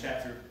Matthew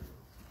chapter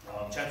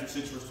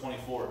 6, verse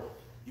 24.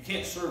 You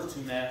can't serve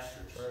two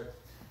masters. Right.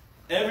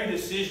 Every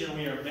decision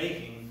we are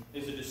making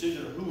is a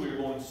decision of who we are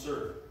going to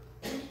serve.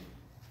 Are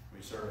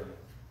we serving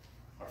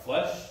our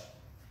flesh,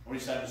 or are we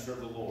deciding to serve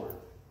the Lord?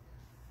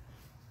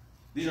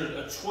 These are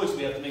a choice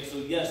we have to make. So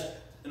yes,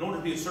 in order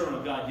to be a servant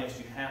of God, yes,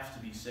 you have to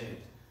be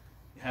saved.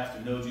 You have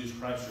to know Jesus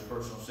Christ, your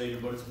personal Savior.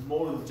 But it's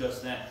more than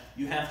just that.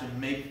 You have to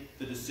make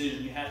the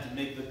decision. You have to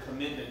make the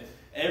commitment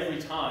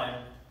every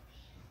time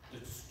to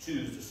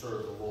choose to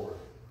serve the Lord.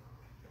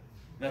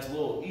 That's a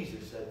little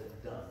easier said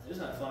than done.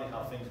 Isn't that funny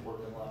how things work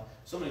in life?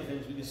 So many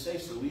things we can say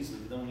so easily,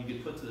 but then when you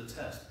get put to the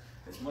test,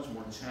 it's much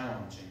more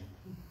challenging.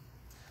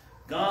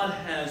 God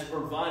has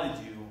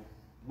provided you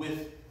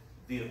with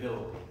the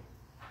ability.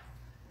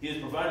 He has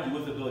provided you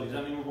with the ability. Does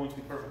that mean we're going to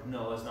be perfect?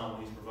 No, that's not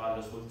what He's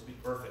provided us with, to be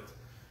perfect.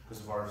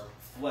 Because of our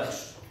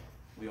flesh,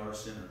 we are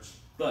sinners.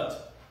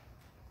 But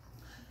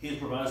He has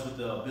provided us with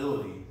the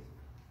ability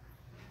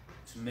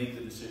to make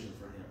the decision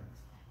for Him.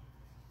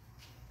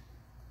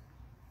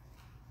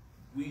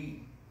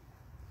 We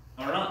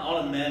are not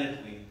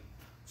automatically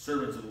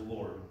servants of the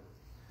Lord.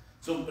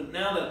 So, but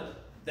now that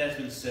that's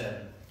been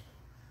said,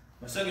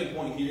 my second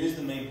point here is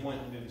the main point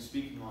I'm going to be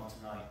speaking on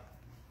tonight.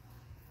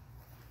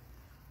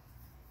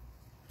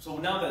 So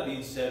now that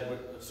being said,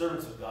 we're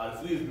servants of God.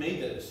 If we have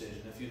made that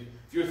decision,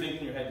 if you're thinking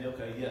in your head,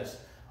 okay, yes,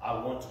 I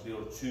want to be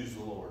able to choose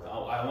the Lord.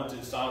 I want to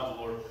decide with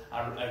the Lord.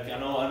 I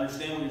know, I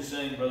understand what you're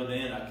saying, Brother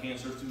Dan. I can't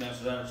serve two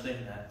masters. I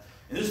understand that.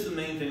 And this is the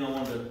main thing I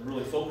want to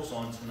really focus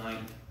on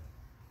tonight,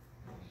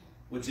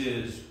 which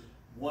is,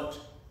 what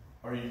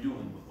are you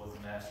doing with what the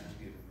Master's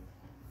given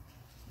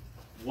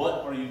you?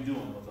 What are you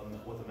doing with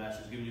what the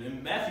Master's given you?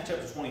 In Matthew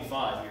chapter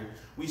 25 here,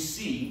 we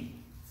see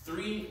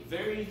three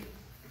very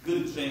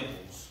good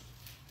examples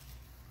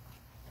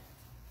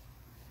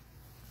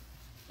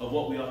of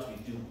what we ought to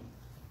be doing.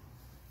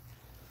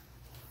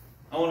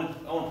 I want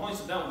to point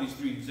something out with these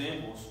three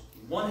examples.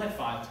 One had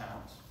 5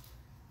 talents.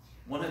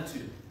 One had 2.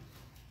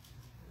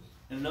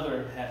 And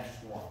another had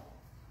just 1.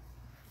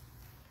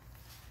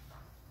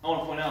 I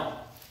want to point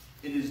out,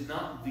 it is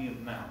not the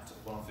amount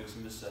of what I'm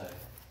fixing to say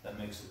that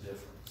makes the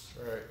difference.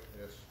 Right,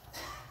 yes.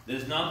 It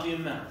is not the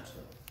amount.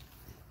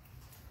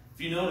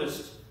 If you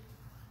noticed,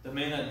 the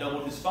man that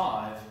doubled his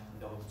 5 and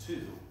doubled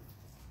 2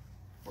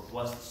 were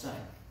blessed the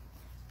same.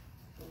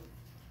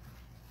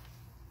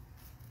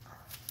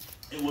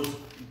 It was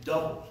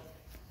doubled.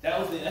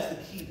 That's the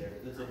key there.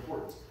 That's the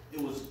importance.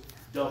 It was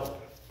doubled.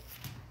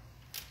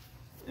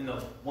 In the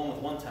one with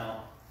one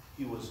talent,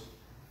 he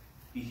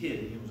hid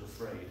and he was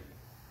afraid.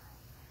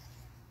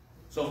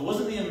 So it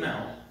wasn't the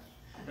amount,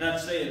 and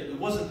I'd say it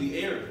wasn't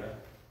the area,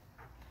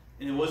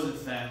 and it was in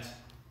fact,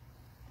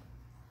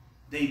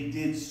 they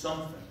did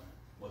something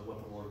with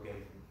what the Lord gave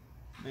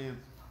them. Man.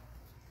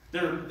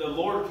 The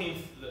Lord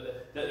came,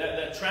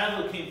 that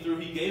traveler came through,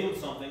 he gave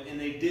them something, and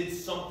they did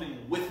something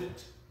with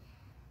it.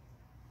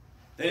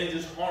 They didn't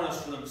just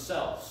harness for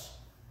themselves.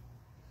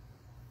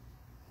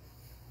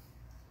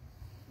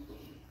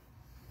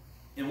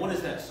 And what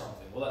is that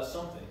something? Well, that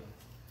something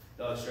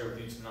that I'll share with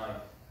you tonight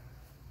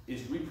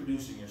is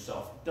reproducing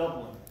yourself,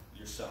 doubling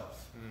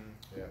yourself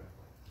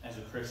as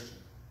a Christian.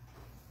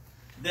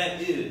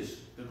 That is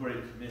the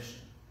Great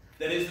Commission.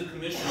 That is the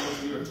commission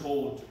which we are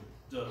told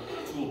to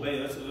obey.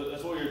 That's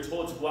what we are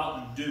told to go out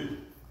and do,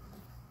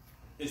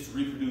 is to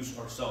reproduce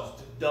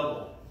ourselves, to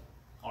double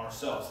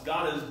ourselves.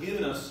 God has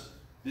given us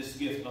this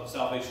gift of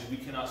salvation. We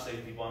cannot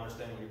save people.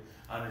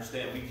 I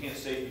understand. We can't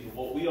save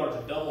people. But we are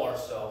to double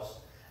ourselves,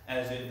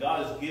 as in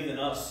God has given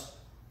us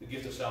the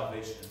gift of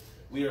salvation.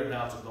 We are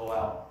now to go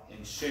out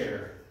and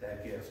share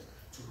that gift,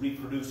 to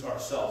reproduce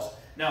ourselves.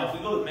 Now, if we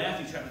go to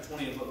Matthew chapter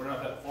 28, but we're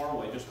not that far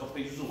away, just a couple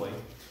pages away.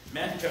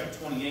 Matthew chapter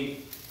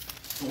 28,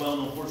 it's a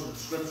well-known portion of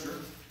Scripture.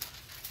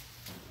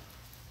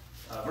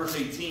 Verse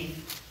 18,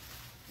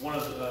 known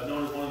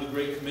as one of the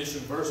Great Commission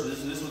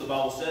verses. This is what the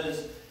Bible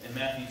says in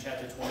Matthew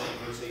chapter 28,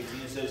 verse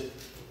 18. It says,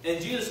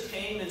 "And Jesus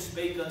came and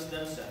spake unto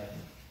them, saying,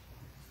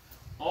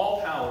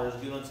 All power is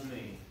given unto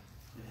me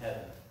in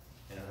heaven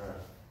and on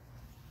earth.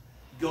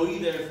 Go ye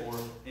therefore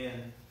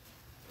and,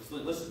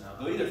 listen now,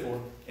 go ye therefore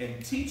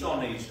and teach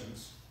all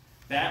nations,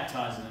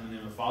 baptizing them in the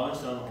name of the Father,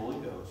 Son, and Holy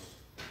Ghost,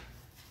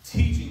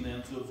 teaching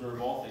them to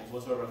observe all things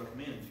whatsoever I have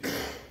commanded you.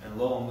 And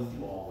lo, I'm with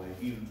you always,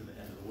 even to the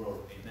end of the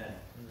world. Amen."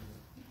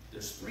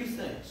 There's three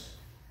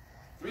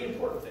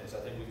important things I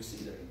think we can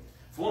see there.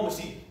 For one, we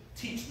see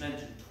teach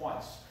mentioned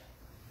twice.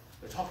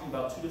 They're talking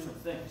about two different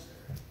things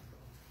there.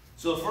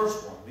 So the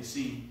first one, we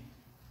see,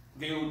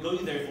 go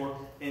ye therefore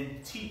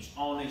and teach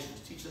all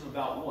nations. Teach them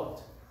about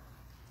what?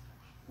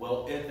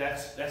 Well,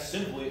 that's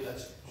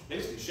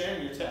basically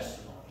sharing your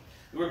testimony.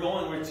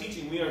 We're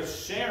teaching, we are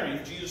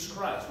sharing Jesus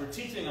Christ. We're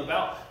teaching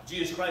about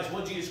Jesus Christ,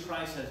 what Jesus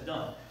Christ has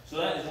done. So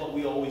that is what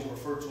we always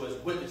refer to as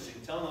witnessing,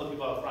 telling other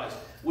people about Christ,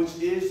 which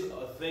is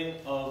a thing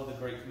of the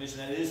Great Commission.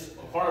 That is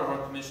a part of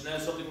our commission. That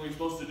is something we're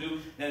supposed to do.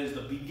 That is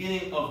the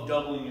beginning of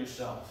doubling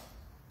yourself.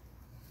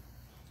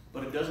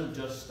 But it doesn't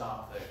just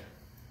stop there.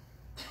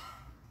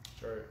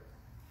 That's right.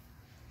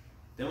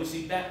 Then we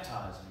see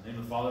baptizing in the name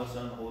of the Father, the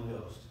Son, and the Holy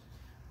Ghost.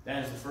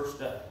 That is the first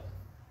step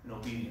in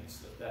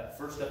obedience. That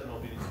first step in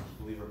obedience is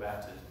believer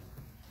baptism.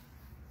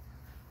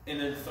 And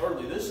then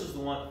thirdly, this is the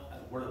one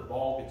where the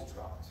ball gets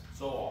dropped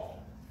so often.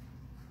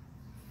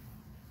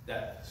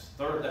 That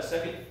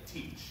second,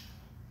 teach.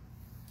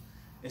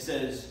 It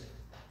says,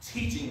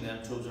 teaching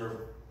them to observe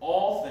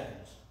all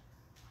things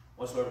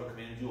whatsoever I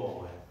commanded you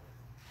always.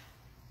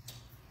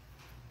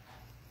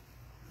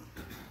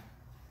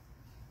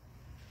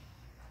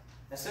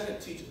 That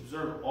second, teach,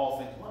 observe all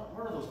things.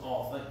 What are those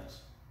all things?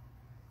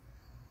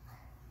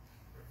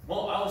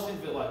 Well, I always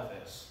think of it like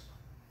this.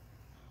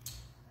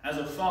 As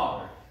a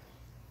father,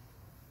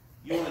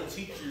 you want to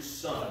teach your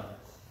son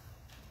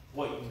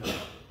what you know.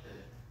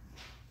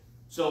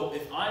 So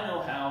if I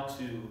know how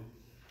to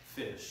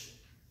fish,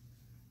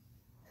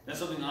 that's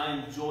something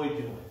I enjoy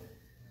doing.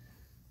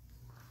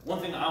 One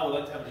thing I would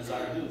like to have a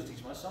desire to do is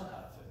teach my son how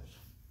to fish.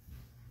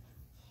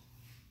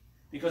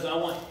 Because I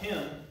want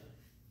him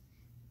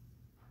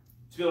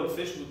to be able to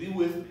fish with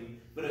me,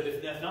 but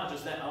if not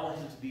just that, I want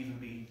him to even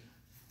be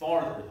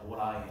farther than what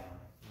I am.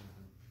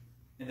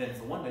 And then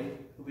for one day,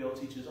 he'll be able to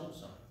teach his own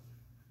son.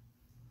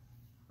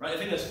 Right? I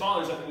think as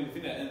fathers, I think we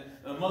think that.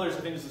 And mothers,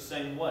 I think it's the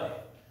same way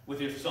with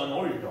your son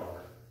or your daughter.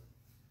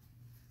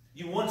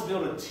 You want to be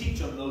able to teach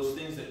them those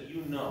things that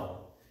you know.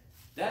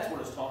 That's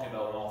what it's talking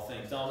about in all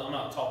things. Now, I'm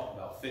not talking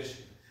about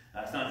fishing.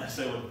 That's not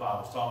necessarily what the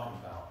Bible's talking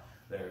about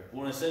there.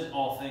 When it says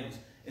all things,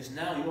 it's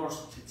now yours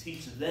to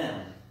teach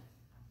them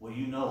what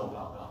you know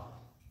about God.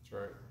 That's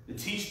right. To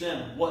teach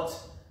them what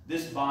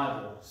this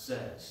Bible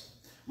says.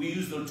 We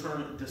use the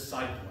term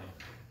discipling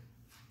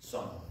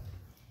someone.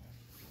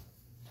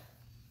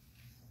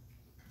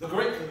 The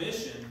Great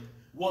Commission,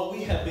 what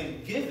we have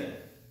been given,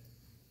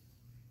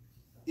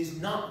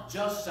 is not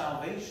just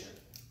salvation.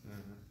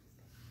 Mm-hmm.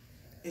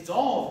 It's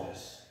all of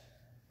this.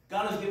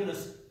 God has given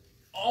us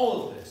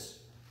all of this.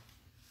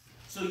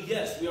 So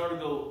yes, we are to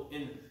go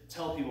and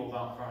tell people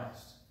about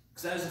Christ.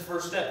 Because that is the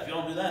first step. If you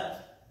don't do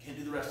that, you can't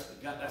do the rest of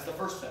it. That's the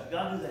first step. You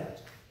got to do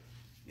that.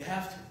 You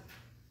have to.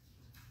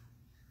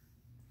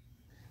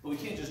 But we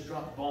can't just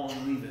drop the ball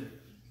and leave it.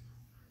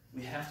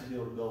 We have to be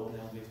able to go and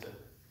now we have to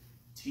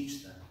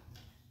teach them.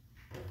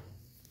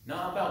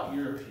 Not about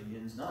your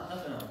opinions,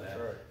 nothing like that.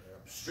 Right.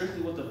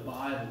 Strictly what the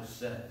Bible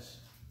says.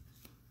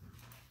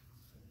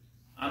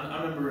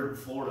 I remember in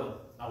Florida,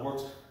 I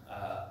worked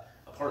a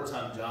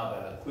part-time job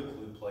at a quick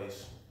lube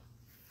place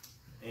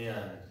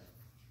And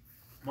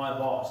my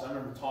boss, I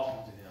remember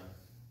talking to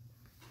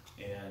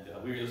him, and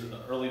it was in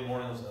the early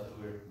mornings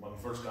when we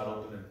first got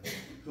open, and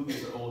who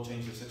gets their oil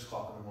changed at 6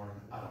 o'clock in the morning?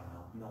 I don't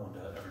know. No one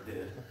ever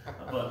did.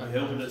 But we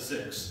opened at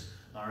 6.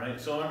 All right.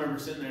 So I remember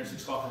sitting there at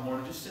 6 o'clock in the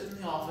morning, just sitting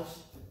in the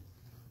office.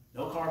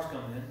 No cars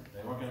coming in.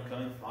 They weren't going to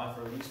come in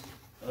probably for at least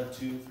another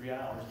 2-3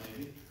 hours,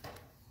 maybe.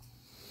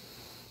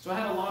 So I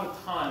had a lot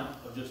of time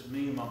of just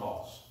me and my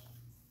boss.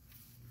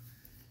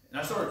 And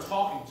I started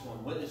talking to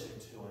him, witnessing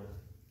to him.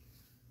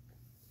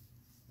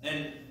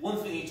 And one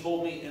thing he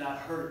told me, and I've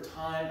heard it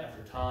time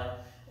after time,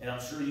 and I'm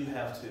sure you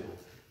have too.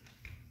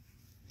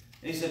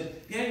 And he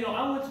said, yeah, you know,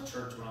 I went to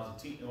church when I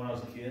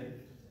was a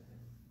kid.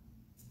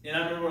 And I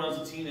remember when I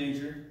was a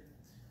teenager,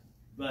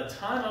 by the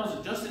time I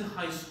was just in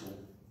high school,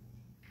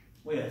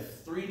 we had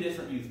 3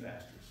 different youth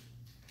pastors.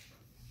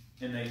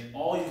 And they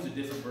all used a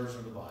different version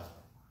of the Bible.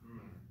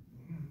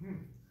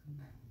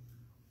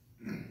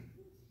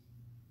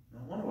 No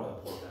wonder why the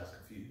poor guy's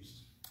confused.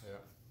 Yeah.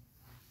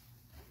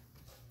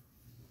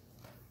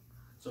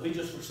 So he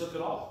just forsook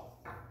it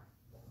all.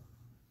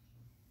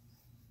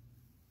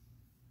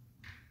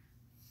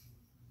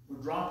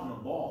 We're dropping the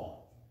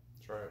ball.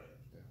 That's right.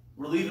 Yeah.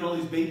 We're leaving all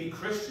these baby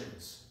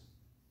Christians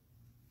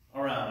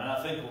around. And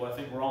I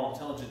think we're all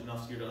intelligent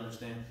enough here to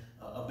understand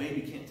a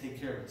baby can't take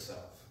care of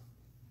itself.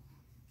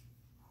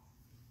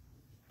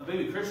 A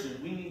baby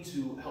Christian, we need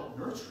to help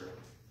nurture it.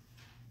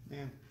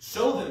 Yeah.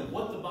 Show them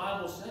what the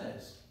Bible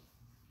says.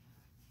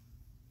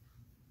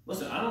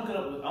 Listen, I don't get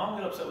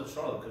upset with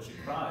Charlotte because she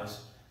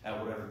cries at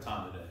whatever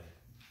time of day.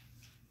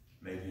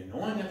 Maybe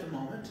annoying at the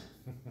moment,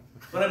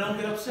 but I don't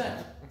get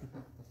upset.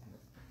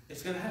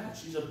 It's going to happen.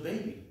 She's a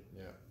baby.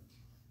 Yeah.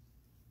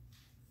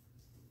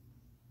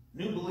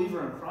 New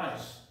believer in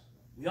Christ,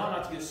 we ought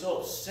not to get so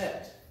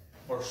upset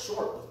or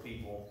short with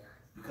people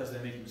because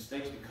they make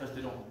mistakes because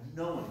they don't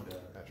know any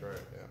better. That's right.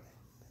 Yeah.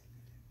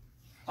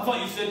 I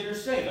thought you said you're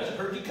saved. I just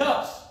heard you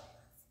cuss.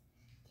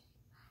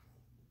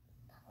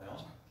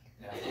 Well,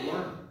 you have to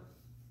learn.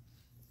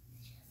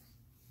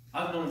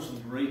 I've known some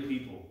great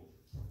people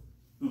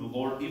who the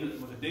Lord, even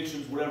with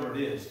addictions, whatever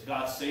it is,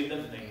 God saved them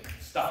and they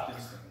stopped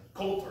instantly.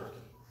 Cold turkey.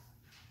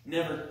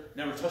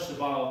 Never touched a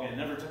bottle again.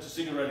 Never touched a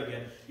cigarette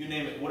again. You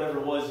name it, whatever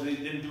it was, they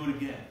didn't do it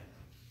again.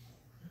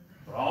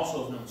 But I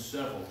also have known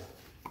several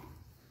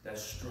that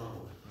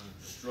struggled,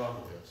 and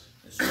struggled,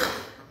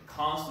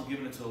 constantly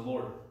giving it to the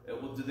Lord.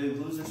 Did they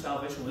lose their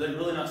salvation? Were they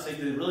really not saved?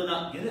 Did they really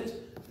not get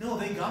it? No,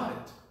 they got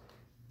it.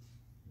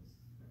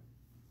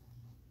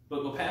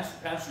 But what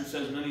Pastor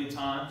says many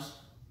times,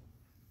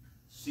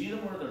 see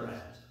them where they're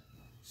at.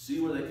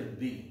 See where they can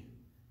be.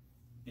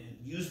 And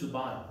use the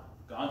Bible,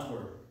 God's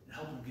Word, and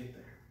help them get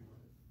there.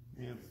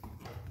 Yeah.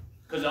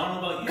 Because I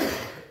don't know about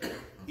you,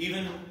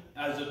 even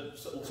as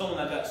someone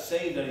that got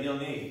saved at a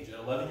young age, at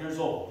 11 years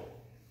old,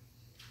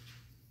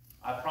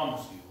 I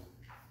promise you,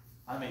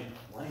 I made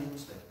plenty of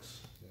mistakes.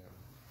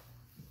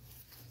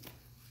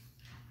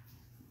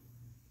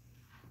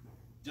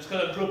 Just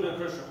because I grew up in a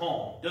Christian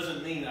home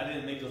doesn't mean I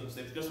didn't make those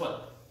mistakes. Guess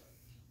what?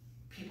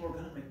 People are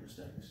going to make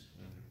mistakes.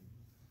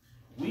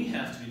 Mm-hmm. We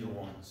have to be the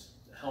ones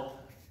to help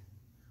them,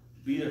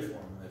 to be there for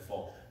them when they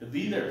fall, to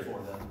be there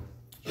for them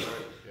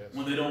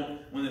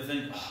when they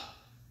think,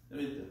 I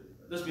mean,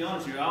 let's be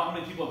honest here, how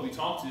many people have we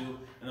talked to and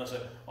they'll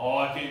say, oh,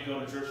 I can't go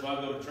to church. If I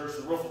go to church,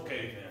 the roof will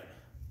cave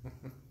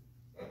in.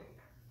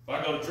 If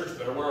I go to church,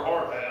 better wear a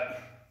hard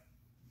hat.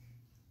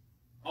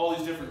 All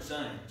these different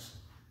sayings.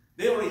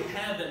 They already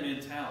have that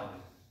mentality.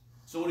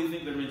 So what do you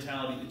think their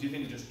mentality, do you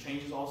think it just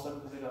changes all of a sudden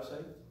because they got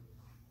saved?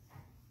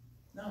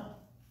 No.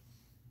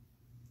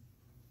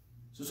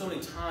 So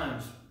many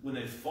times when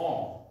they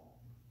fall,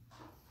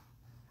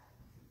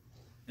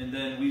 and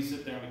then we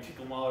sit there and we kick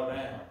them while they're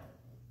down.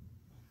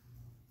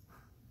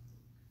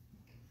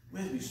 We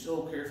have to be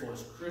so careful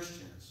as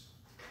Christians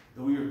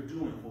that we are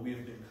doing what we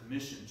have been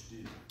commissioned to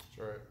do. That's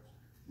right.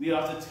 We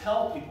ought to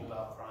tell people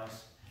about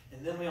Christ,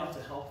 and then we ought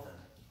to help them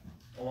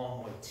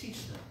along the way,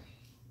 teach them.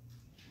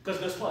 Because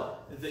guess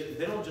what? They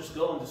don't just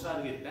go and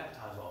decide to get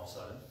baptized all of a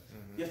sudden.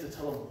 Mm-hmm. You have to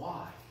tell them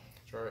why.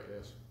 That's right,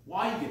 yes.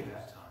 Why you get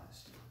baptized.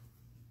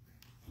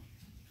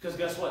 Because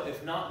guess what?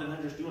 If not, then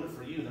they're just doing it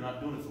for you. They're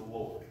not doing it for the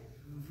Lord.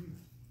 Mm-hmm.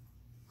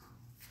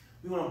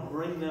 We want to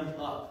bring them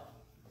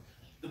up.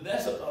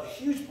 That's a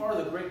huge part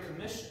of the Great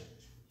Commission.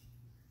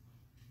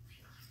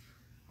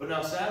 But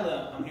now, sadly,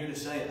 I'm here to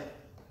say,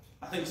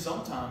 I think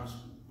sometimes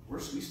we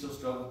still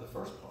struggle with the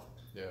first part.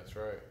 Yeah, that's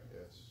right,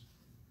 yes.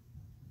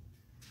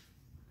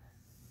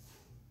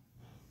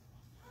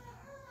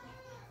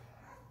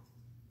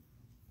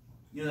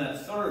 You know,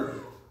 that third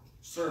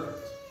servant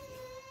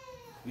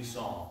we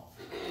saw,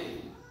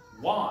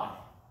 why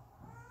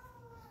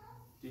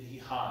did he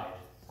hide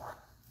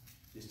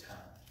his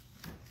talent?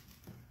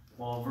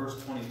 Well,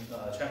 in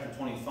chapter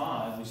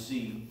 25, we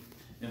see,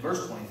 in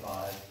verse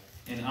 25,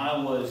 and I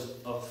was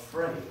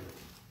afraid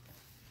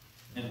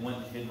and went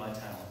and hid my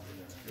talent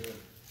in there. Good.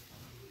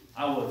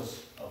 I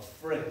was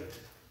afraid.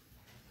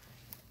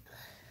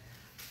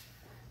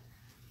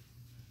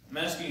 I'm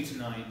asking you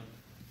tonight,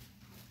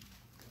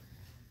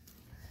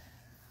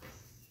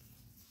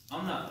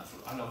 I'm not,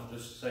 I know,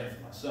 just saying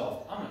for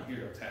myself, I'm not here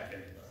to attack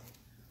anybody.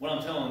 What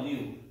I'm telling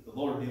you, the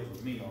Lord deals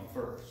with me on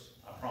first.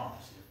 I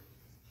promise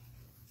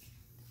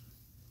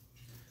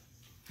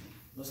you.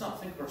 Let's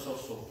not think of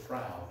ourselves so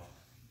proud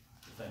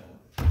to think,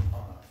 I'm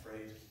not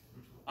afraid.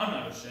 I'm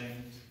not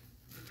ashamed.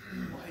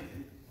 Why?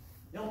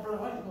 You know, brother,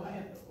 why do you go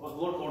ahead? Well, the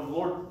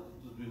Lord,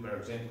 to be a better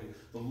example,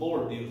 the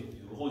Lord deals with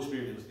you. The Holy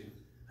Spirit deals with you.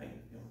 Hey,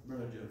 you know,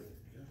 brother Joe, you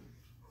good?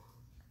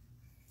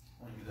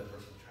 I want to give that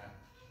person a track.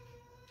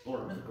 Lord,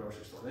 I'm in the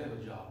grocery store. They have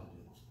a job to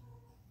do.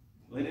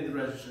 Lady at the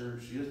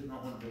register, she does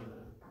not want to do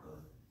that. Go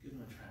ahead, give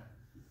them a track.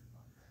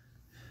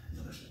 You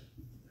know, there's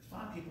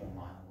 5 people in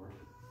line, Lord.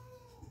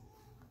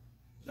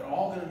 They're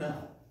all going to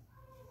know.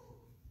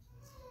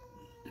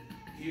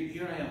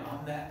 Here I am.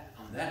 I'm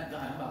that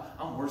guy.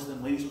 I'm worse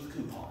than ladies with a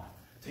coupon.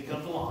 Taking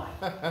up the line.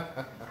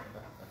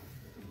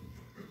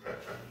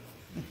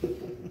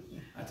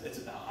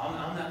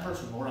 I'm that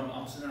person, Lord.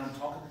 I'm sitting there, I'm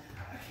talking.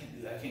 I can't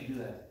do that. I can't do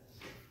that.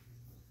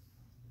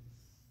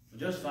 But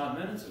just 5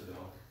 minutes ago,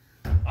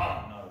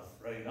 I'm not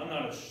afraid. I'm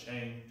not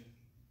ashamed.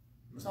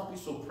 Let's not be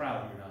so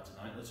proud here now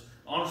tonight. Let's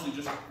honestly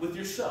just, with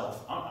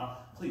yourself,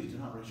 please do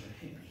not raise your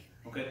hand.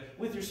 Okay?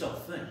 With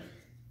yourself, think.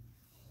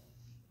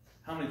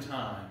 How many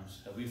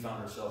times have we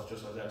found ourselves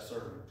just like that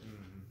servant,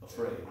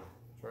 afraid?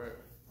 That's right.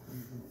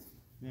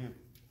 Yeah.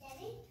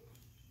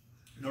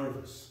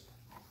 Nervous.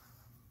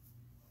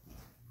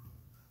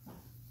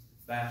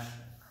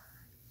 Bashful.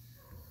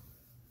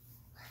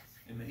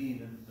 And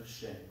even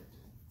ashamed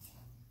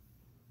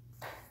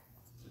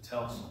to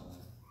tell someone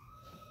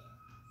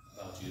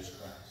about Jesus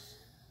Christ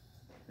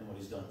and what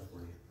He's done for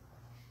you.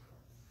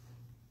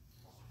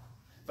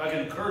 If I can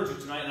encourage you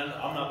tonight, and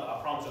I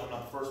promise you I'm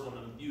not the first one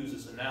to use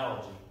this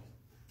analogy.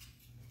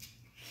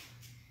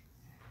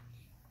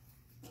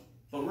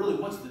 But really,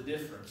 what's the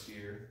difference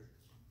here?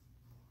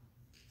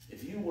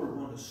 If you were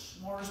one of the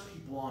smartest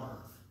people on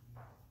earth,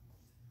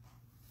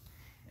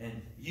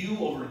 and you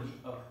over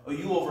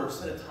a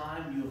set of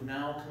time, you have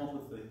now come up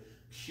with the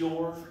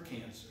cure for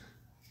cancer.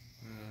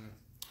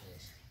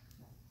 Yes.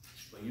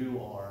 But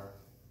you are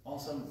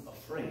also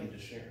afraid to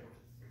share it.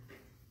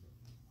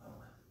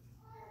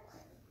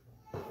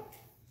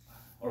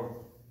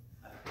 Or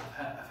I've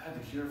had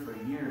the cure for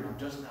a year and I'm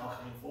just now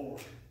coming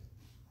forward.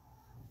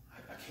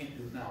 I can't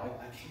do it now.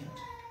 I can't.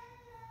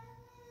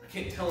 I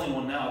can't tell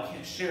anyone now. I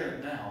can't share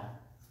it now.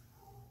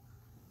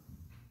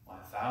 Why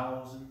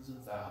thousands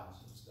and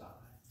thousands die.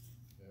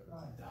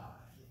 Die.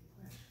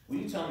 Will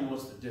you tell me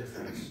what's the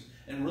difference?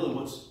 And really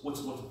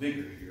what's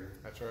bigger here?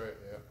 That's right,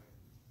 yeah.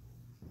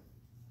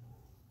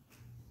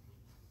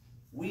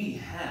 We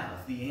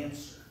have the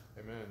answer.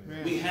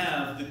 Amen. We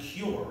have the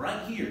cure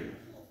right here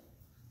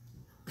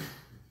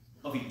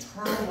of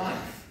eternal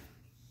life.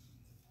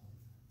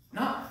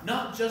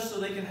 Not just so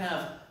they can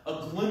have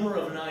a glimmer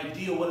of an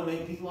idea what it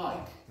may be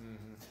like,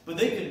 but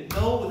they can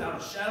know without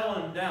a shadow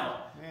of a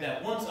doubt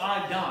that once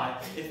I die,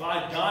 if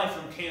I die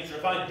from cancer,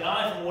 if I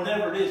die from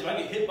whatever it is, if I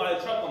get hit by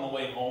a truck on the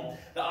way home,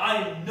 that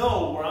I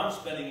know where I'm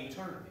spending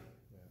eternity.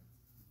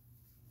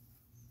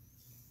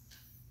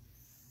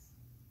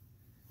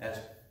 As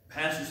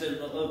Pastor said,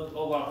 a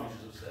lot of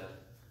preachers have said,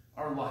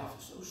 our life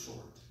is so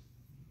short.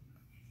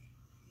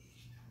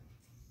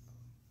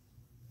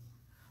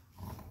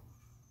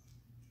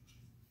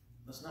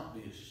 Let's not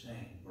be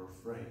ashamed or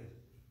afraid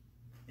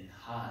and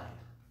hide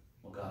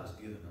what God has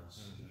given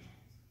us.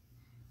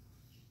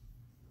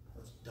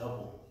 Let's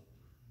double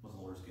what the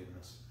Lord has given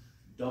us.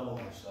 Double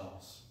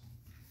ourselves.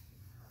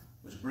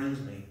 Which brings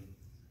me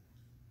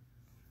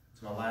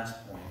to my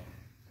last point.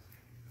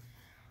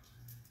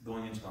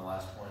 Going into my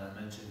last point, I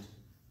mentioned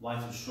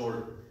life is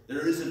short.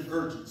 There is an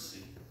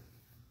urgency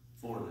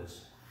for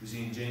this. We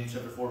see in James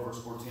chapter 4,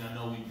 verse 14, I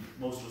know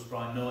most of us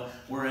probably know it.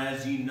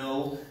 Whereas ye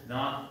know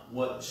not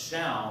what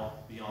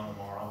shall be on the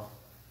morrow,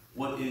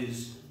 what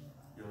is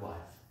your life?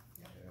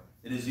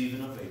 It is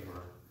even a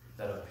vapor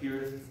that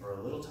appeareth for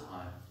a little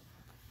time,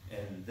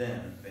 and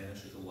then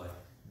vanisheth away.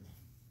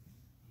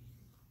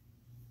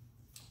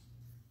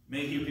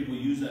 May hear people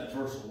use that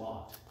verse a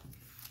lot.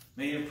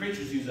 May hear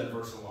preachers use that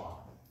verse a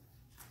lot.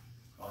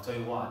 I'll tell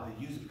you why.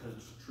 They use it because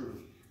it's the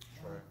truth.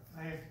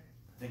 Right.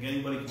 I think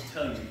anybody can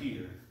tell you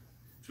here,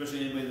 especially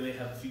anybody that may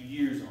have a few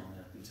years on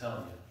that, can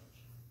tell you,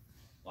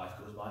 life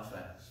goes by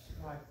fast.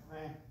 Right,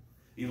 man.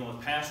 Even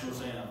with Pastor was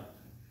saying, I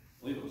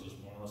believe it was this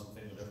morning, unless I'm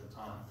thinking of a different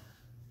time.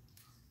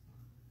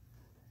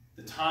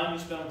 The time you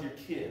spend with your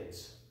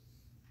kids,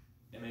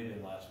 it may have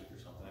been last week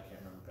or something, I can't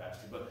remember,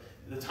 Pastor, but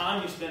the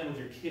time you spend with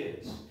your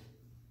kids,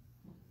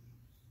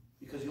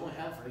 because you only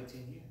have for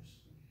 18 years.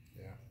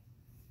 Yeah.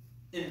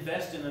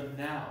 Invest in them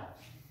now.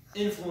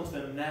 Influence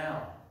them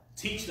now.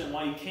 Teach them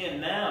while you can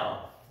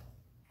now.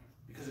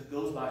 Because it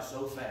goes by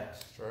so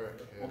fast. That's right.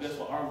 Yes. Well, guess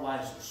what? Our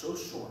lives are so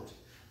short.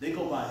 They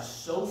go by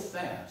so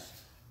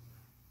fast.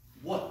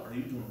 What are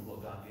you doing with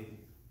what God gave you?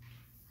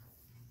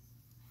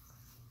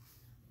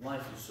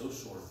 Life is so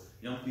short.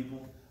 Young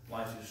people,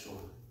 life is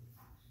short.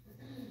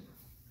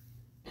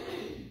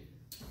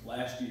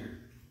 Last year,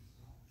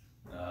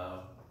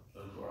 or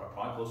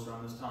probably close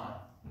around this time,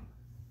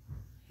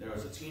 there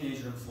there was a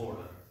teenager in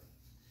Florida.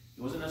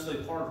 He wasn't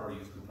necessarily part of our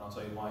youth group, and I'll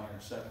tell you why here in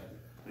a second.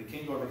 But he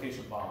came to our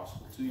vacation Bible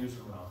school 2 years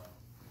in a row.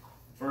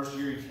 First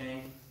year he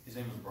came, his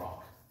name was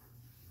Brock.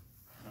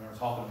 I remember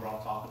talking to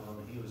Brock, talking to him,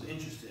 and he was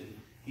interested.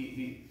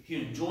 He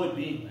enjoyed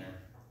being there.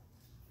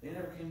 They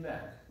never came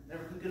back.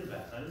 Never could get him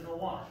back. I didn't know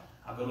why.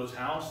 I go to his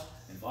house,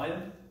 invite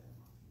him.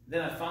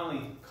 Then I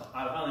finally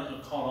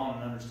caught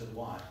on and understood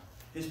why.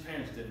 His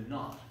parents did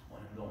not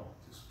want him going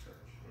to this church.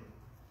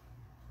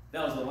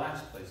 That was the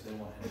last place they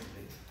wanted him to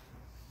be.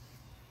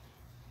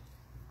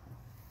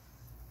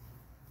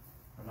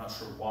 I'm not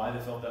sure why they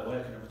felt that way.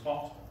 I could never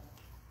talk to them.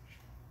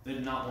 They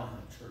did not want him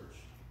in church.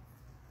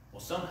 Well,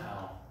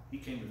 somehow, he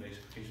came to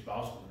Vacation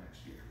Bible School the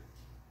next year.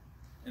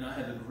 And I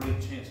had the great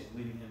chance of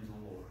leading him to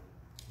the Lord.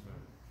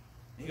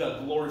 He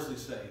got gloriously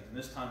saved. And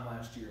this time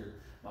last year,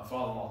 my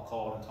father-in-law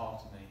called and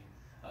talked to me.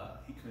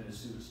 He committed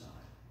suicide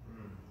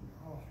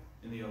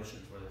in the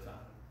oceans where they found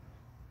him.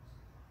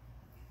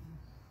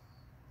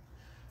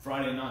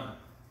 Friday night,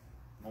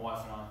 my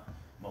wife and I,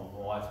 my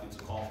wife gets a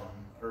call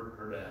from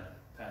her dad,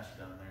 pastor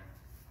down there.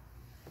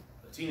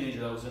 A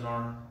teenager that was in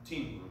our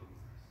teen group.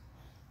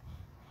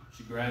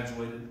 She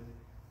graduated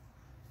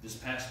this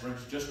past spring.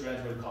 She just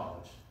graduated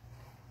college.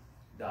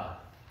 Died,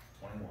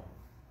 21,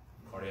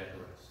 cardiac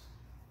arrest.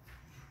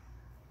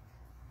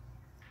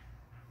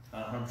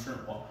 Not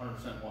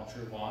 100%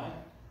 sure why.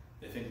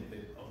 They think that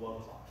a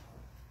blood clot.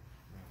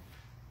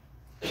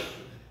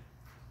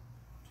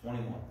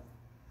 21.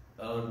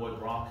 The other boy,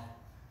 Brock,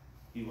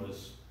 he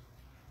was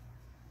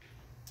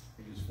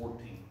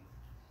 14.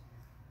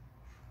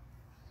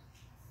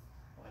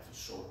 Life is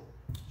short.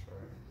 That's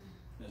right.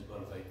 It's but a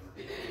vapor.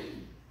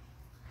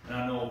 And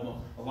I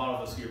know a lot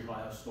of us here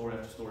probably have story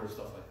after story of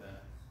stuff like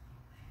that.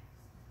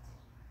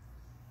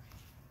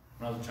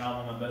 When I was a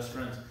child, one of my best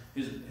friends,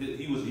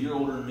 he was a year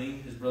older than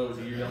me, his brother was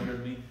a year younger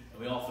than me, and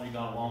we all three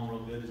got along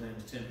real good. His name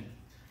was Timmy.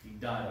 He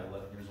died at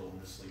 11 years old in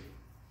his sleep.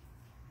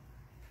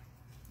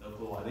 No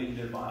clue why. They even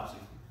did a biopsy.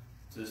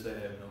 To this day,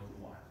 they have no clue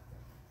why.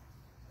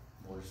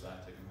 The Lord decided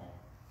to take him home.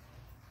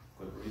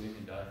 Quit breathing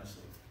and died in his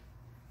sleep.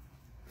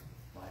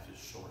 Life is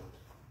short.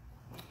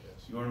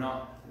 Yes. You are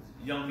not,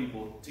 young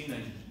people,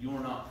 teenagers, you are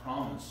not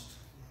promised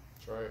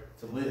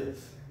to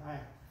live,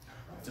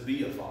 to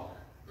be a father,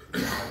 to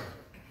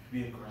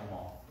be a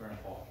grandpa.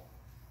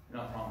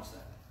 You're not promised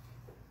that.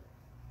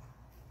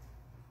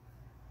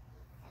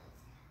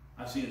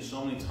 I've seen it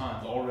so many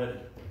times already.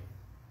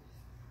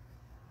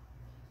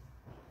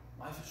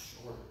 Life is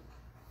short.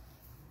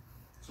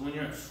 So when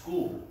you're at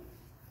school,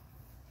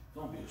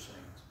 don't be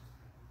ashamed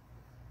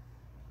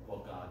of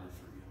what God did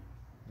for you,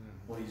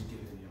 what He's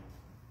given you.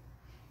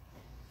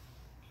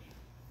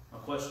 My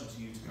question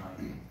to you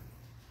tonight,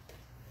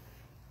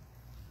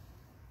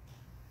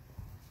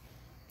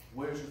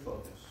 where's your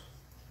focus?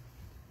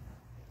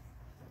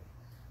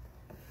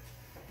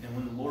 And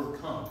when the Lord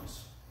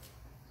comes,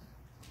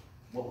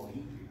 what will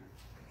you hear?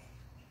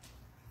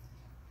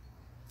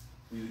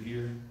 Will you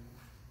hear,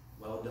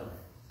 well done,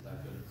 thy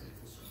good and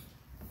faithful servant?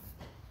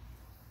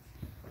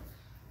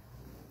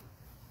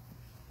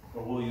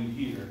 Or will you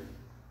hear,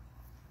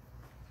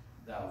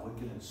 thou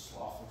wicked and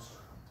slothful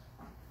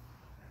servant?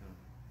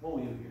 What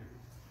will you hear?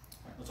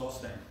 Let's all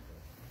stand.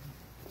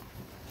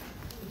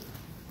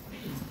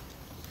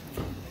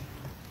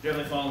 Dear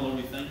Heavenly Father, Lord,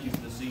 we thank you for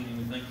this evening.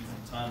 We thank you for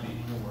the time being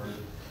in your word.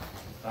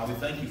 God, we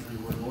thank you for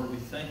your word. Lord, we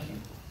thank you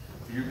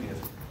for your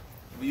gift.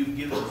 You've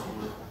given us,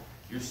 Lord,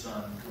 your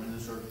Son, coming to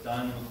this earth,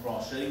 dying on the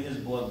cross, shedding his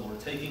blood, Lord,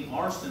 taking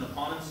our sin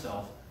upon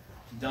himself,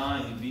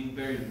 dying and being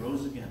buried, and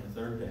rose again the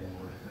third day,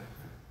 Lord,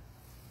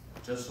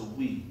 just so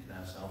we can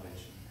have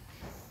salvation,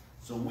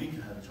 so we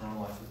can have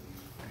eternal life with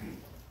you.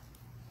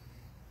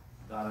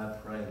 God, I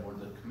pray, Lord,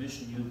 the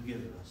commission you've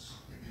given us,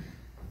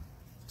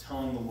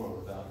 telling the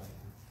world about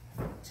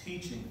you,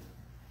 teaching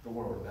the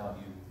world about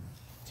you,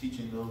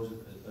 teaching those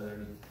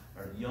that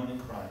are young in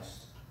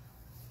Christ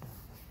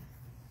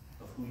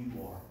of who you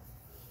are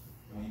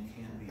and what you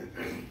can be to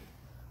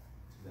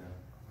them.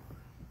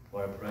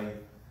 Lord, I pray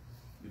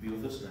you be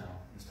with us now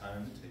in this time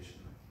of invitation.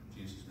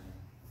 In Jesus' name.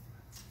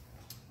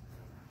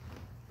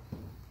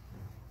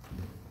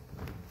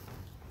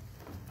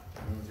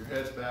 With your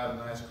heads bowed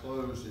and eyes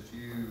closed, if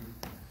you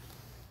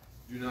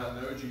do not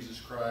know Jesus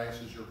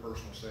Christ as your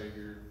personal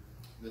Savior,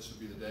 this would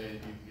be the day that you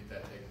can get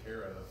that taken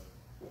care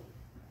of.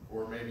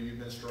 Or maybe you've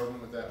been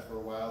struggling with that for a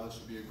while, this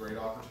would be a great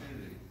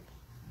opportunity.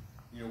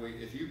 You know,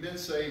 if you've been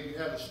saved, you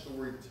have a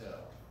story to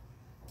tell.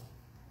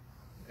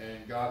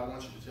 And God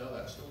wants you to tell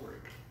that story.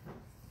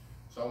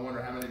 So I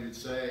wonder how many of you would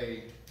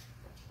say,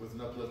 with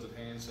an uplifted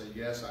hand, say,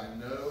 yes, I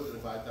know that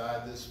if I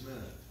died this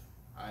minute,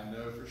 I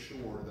know for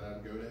sure that I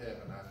would go to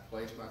heaven. I've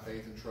placed my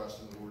faith and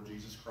trust in the Lord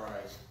Jesus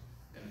Christ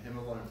and Him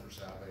alone for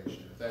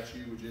salvation. If that's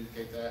you, would you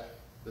indicate that?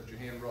 Lift your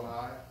hand real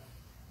high.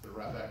 Put it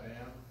right back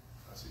down.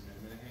 I see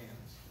many, many hands.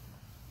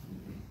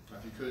 Now,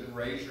 if you couldn't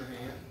raise your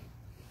hand,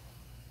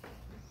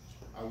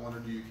 I wonder,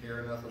 do you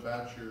care enough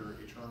about your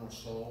eternal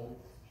soul,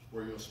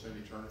 where you'll spend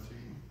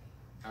eternity?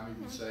 How many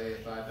would say,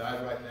 if I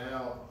died right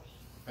now,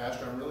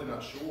 Pastor, I'm really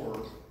not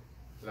sure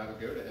that I would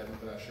go to heaven,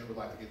 but I sure would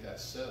like to get that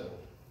settled.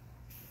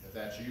 If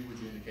that's you, would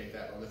you indicate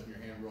that by lifting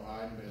your hand real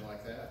high? Anybody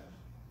like that?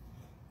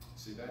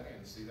 See that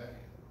hand, see that hand.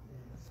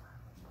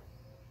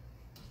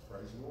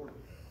 Praise the Lord.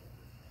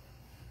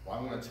 Well,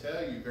 I want to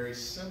tell you very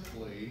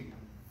simply,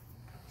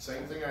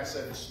 same thing I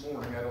said this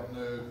morning. I don't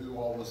know who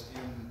all was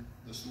in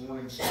this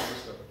morning's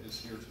service that is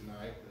here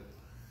tonight,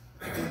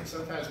 but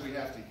sometimes we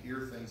have to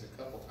hear things a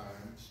couple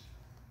times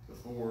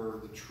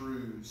before the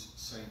truths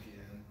sink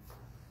in.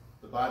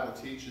 The Bible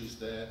teaches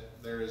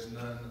that there is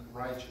none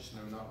righteous,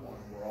 no, not one.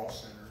 We're all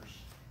sinners.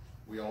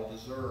 We all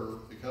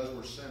deserve, because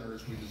we're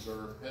sinners, we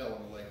deserve hell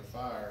and the lake of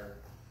fire.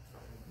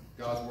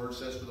 God's word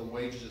says, for the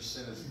wages of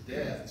sin is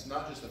death. It's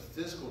not just a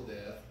physical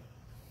death,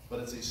 but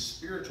it's a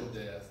spiritual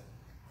death.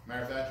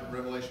 Matter of fact, in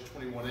Revelation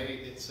 21:8,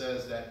 it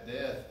says that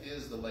death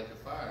is the lake of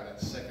fire. That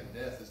second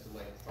death is the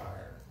lake of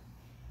fire.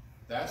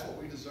 That's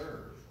what we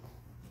deserve.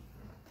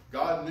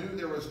 God knew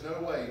there was no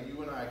way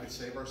you and I could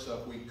save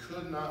ourselves. We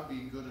could not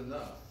be good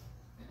enough.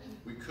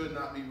 We could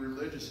not be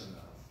religious enough.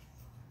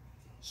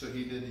 So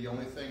he did the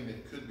only thing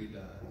that could be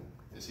done,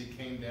 is he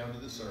came down to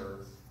this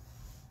earth.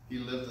 He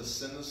lived a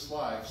sinless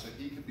life so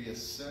he could be a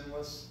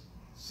sinless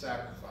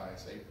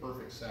sacrifice, a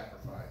perfect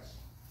sacrifice.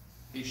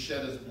 He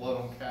shed his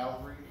blood on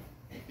Calvary.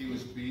 He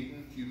was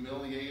beaten,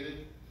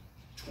 humiliated,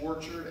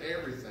 tortured,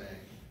 everything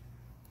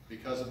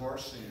because of our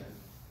sin.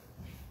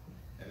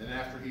 And then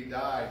after he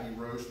died, he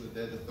rose from the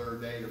dead the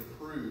third day to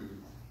prove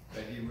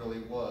that he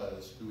really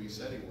was who he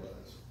said he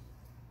was.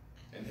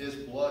 And his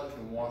blood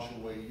can wash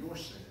away your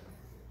sin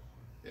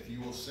if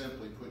you will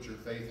simply put your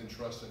faith and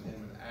trust in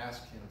him and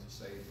ask him to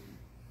save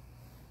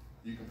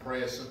you. You can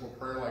pray a simple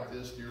prayer like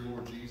this: Dear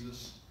Lord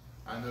Jesus,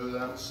 I know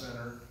that I'm a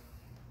sinner,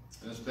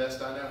 and as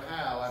best I know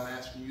how, I'm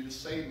asking you to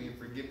save me and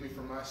forgive me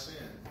for my sin.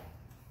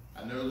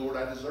 I know, Lord,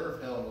 I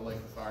deserve hell and the lake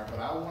of fire, but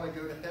I want to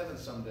go to heaven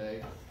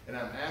someday, and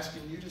I'm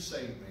asking you to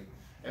save me.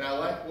 And I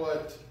like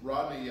what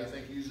Rodney, I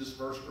think, used this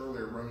verse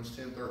earlier, Romans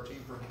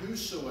 10:13, for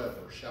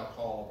whosoever shall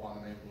call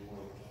upon the name of the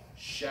Lord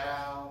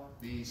shall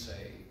be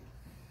saved.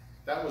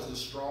 That was the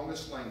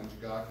strongest language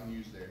God can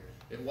use there.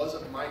 It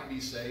wasn't might be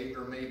saved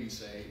or may be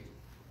saved,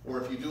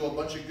 or if you do a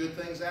bunch of good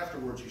things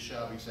afterwards, you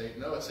shall be saved.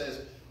 No, it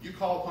says, you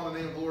call upon the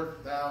name of the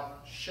Lord, thou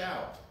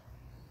shalt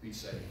be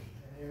saved.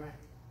 Amen.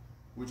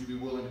 Would you be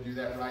willing to do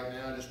that right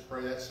now? Just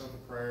pray that simple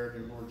prayer.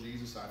 Dear Lord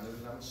Jesus, I know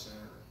that I'm a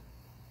sinner,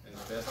 and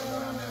as best I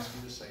know, I'm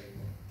asking you to save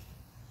me.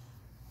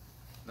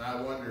 Now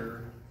I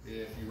wonder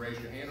if you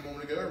raised your hand a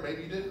moment ago, or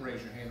maybe you didn't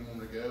raise your hand a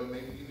moment ago,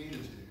 maybe you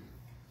needed to.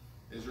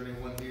 Is there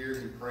anyone here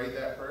who prayed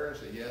that prayer and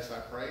said, yes, I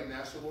prayed and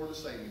asked the Lord to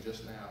save me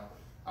just now?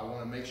 I want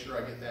to make sure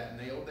I get that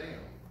nailed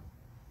down.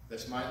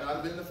 This might not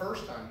have been the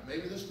first time.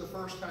 Maybe this is the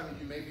first time that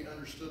you maybe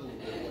understood a little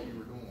bit what you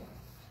were doing.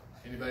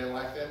 Anybody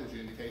like that? Would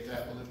you indicate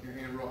that by lifting your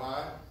hand real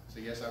high?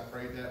 Say, yes, I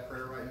prayed that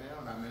prayer right now,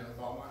 and I meant it with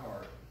all my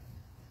heart.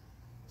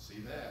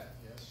 See that?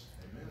 Yes.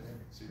 Amen.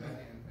 See that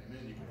hand?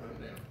 Amen. You can put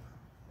them down.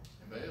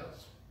 Anybody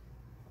else?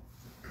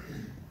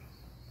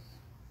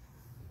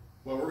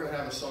 Well, we're going to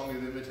have a song of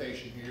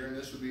invitation here, and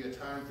this would be a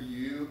time for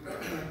you,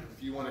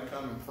 if you want to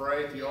come and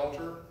pray at the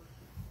altar.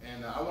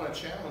 And I want to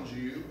challenge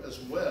you as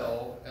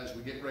well as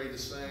we get ready to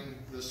sing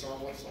this song.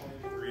 What song?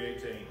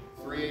 318.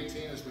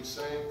 318 as we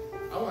sing.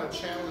 I want to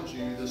challenge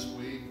you this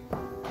week.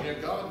 You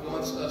know, God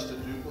wants us to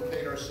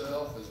duplicate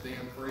ourselves, as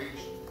Dan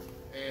preached.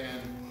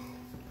 And,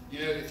 you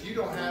know, if you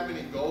don't have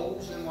any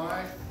goals in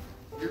life,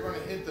 you're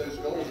going to hit those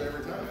goals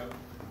every time.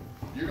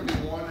 You're going to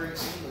be wandering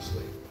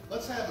aimlessly.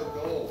 Let's have a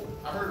goal.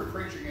 I heard a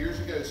preacher years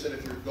ago said,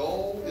 if your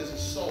goal is a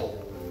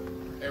soul,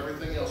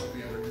 everything else will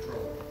be under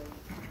control.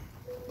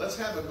 Let's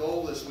have a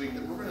goal this week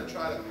that we're going to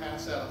try to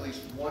pass out at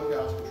least one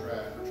gospel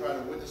tract, or try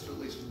to witness to at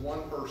least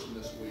one person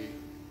this week.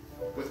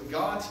 With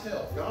God's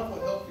help, God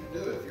will help you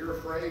do it. If you're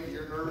afraid,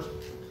 you're nervous,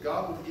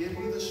 God will give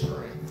you the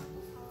strength.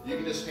 You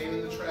can just hand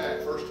in the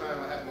tract. First time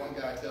I had one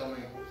guy tell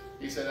me,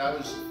 he said, I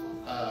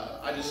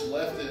just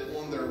left it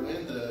on their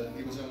window.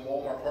 He was in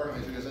Walmart parking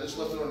lot. He goes, I just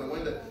left it on the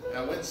window, and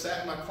I went and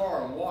sat in my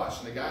car and watched.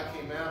 And the guy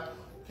came out,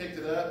 picked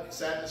it up,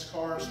 sat in his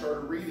car, and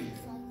started reading it.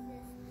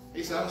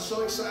 He said, I was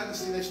so excited to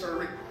see they started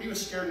reading. He was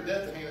scared to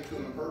death to hand it to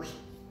him in person.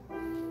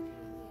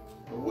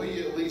 But will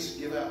you at least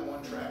give out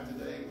one tract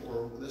today,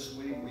 or this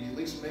week? Will you at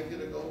least make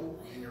it a goal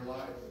in your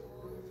life?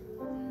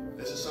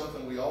 This is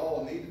something we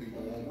all need to be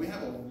doing. We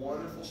have a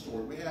wonderful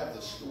story. We have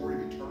the story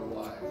of eternal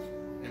life,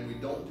 and we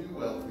don't do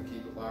well if we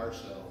keep it by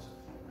ourselves.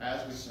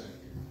 As we sing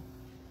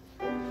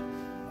here.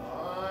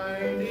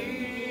 I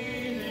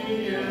need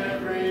thee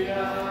every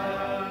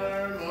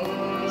hour,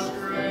 most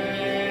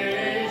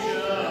gracious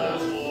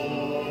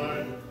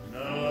Lord.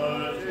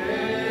 No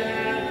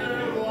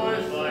tender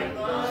voice like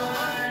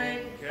thine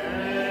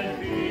can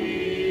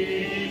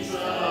peace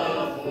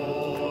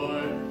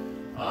afford.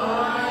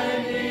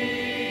 I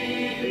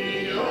need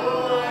thee,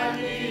 oh,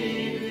 I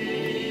need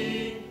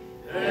thee.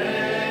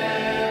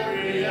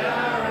 Every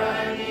hour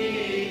I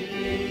need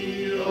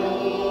thee,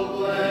 oh,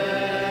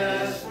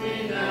 bless me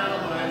now.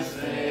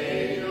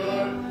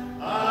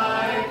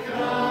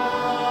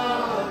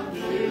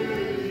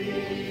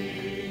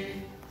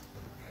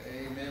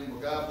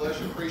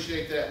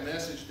 appreciate that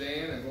message,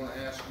 Dan. I'm going to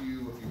ask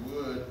you, if you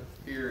would,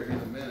 here in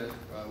a minute,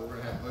 we're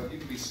going to have a vote. You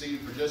can be seated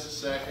for just a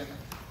second.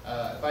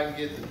 If I can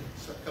get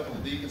a couple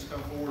of deacons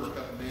come forward, or a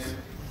couple of men,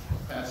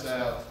 pass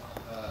out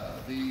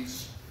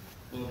these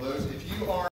little votes. If you are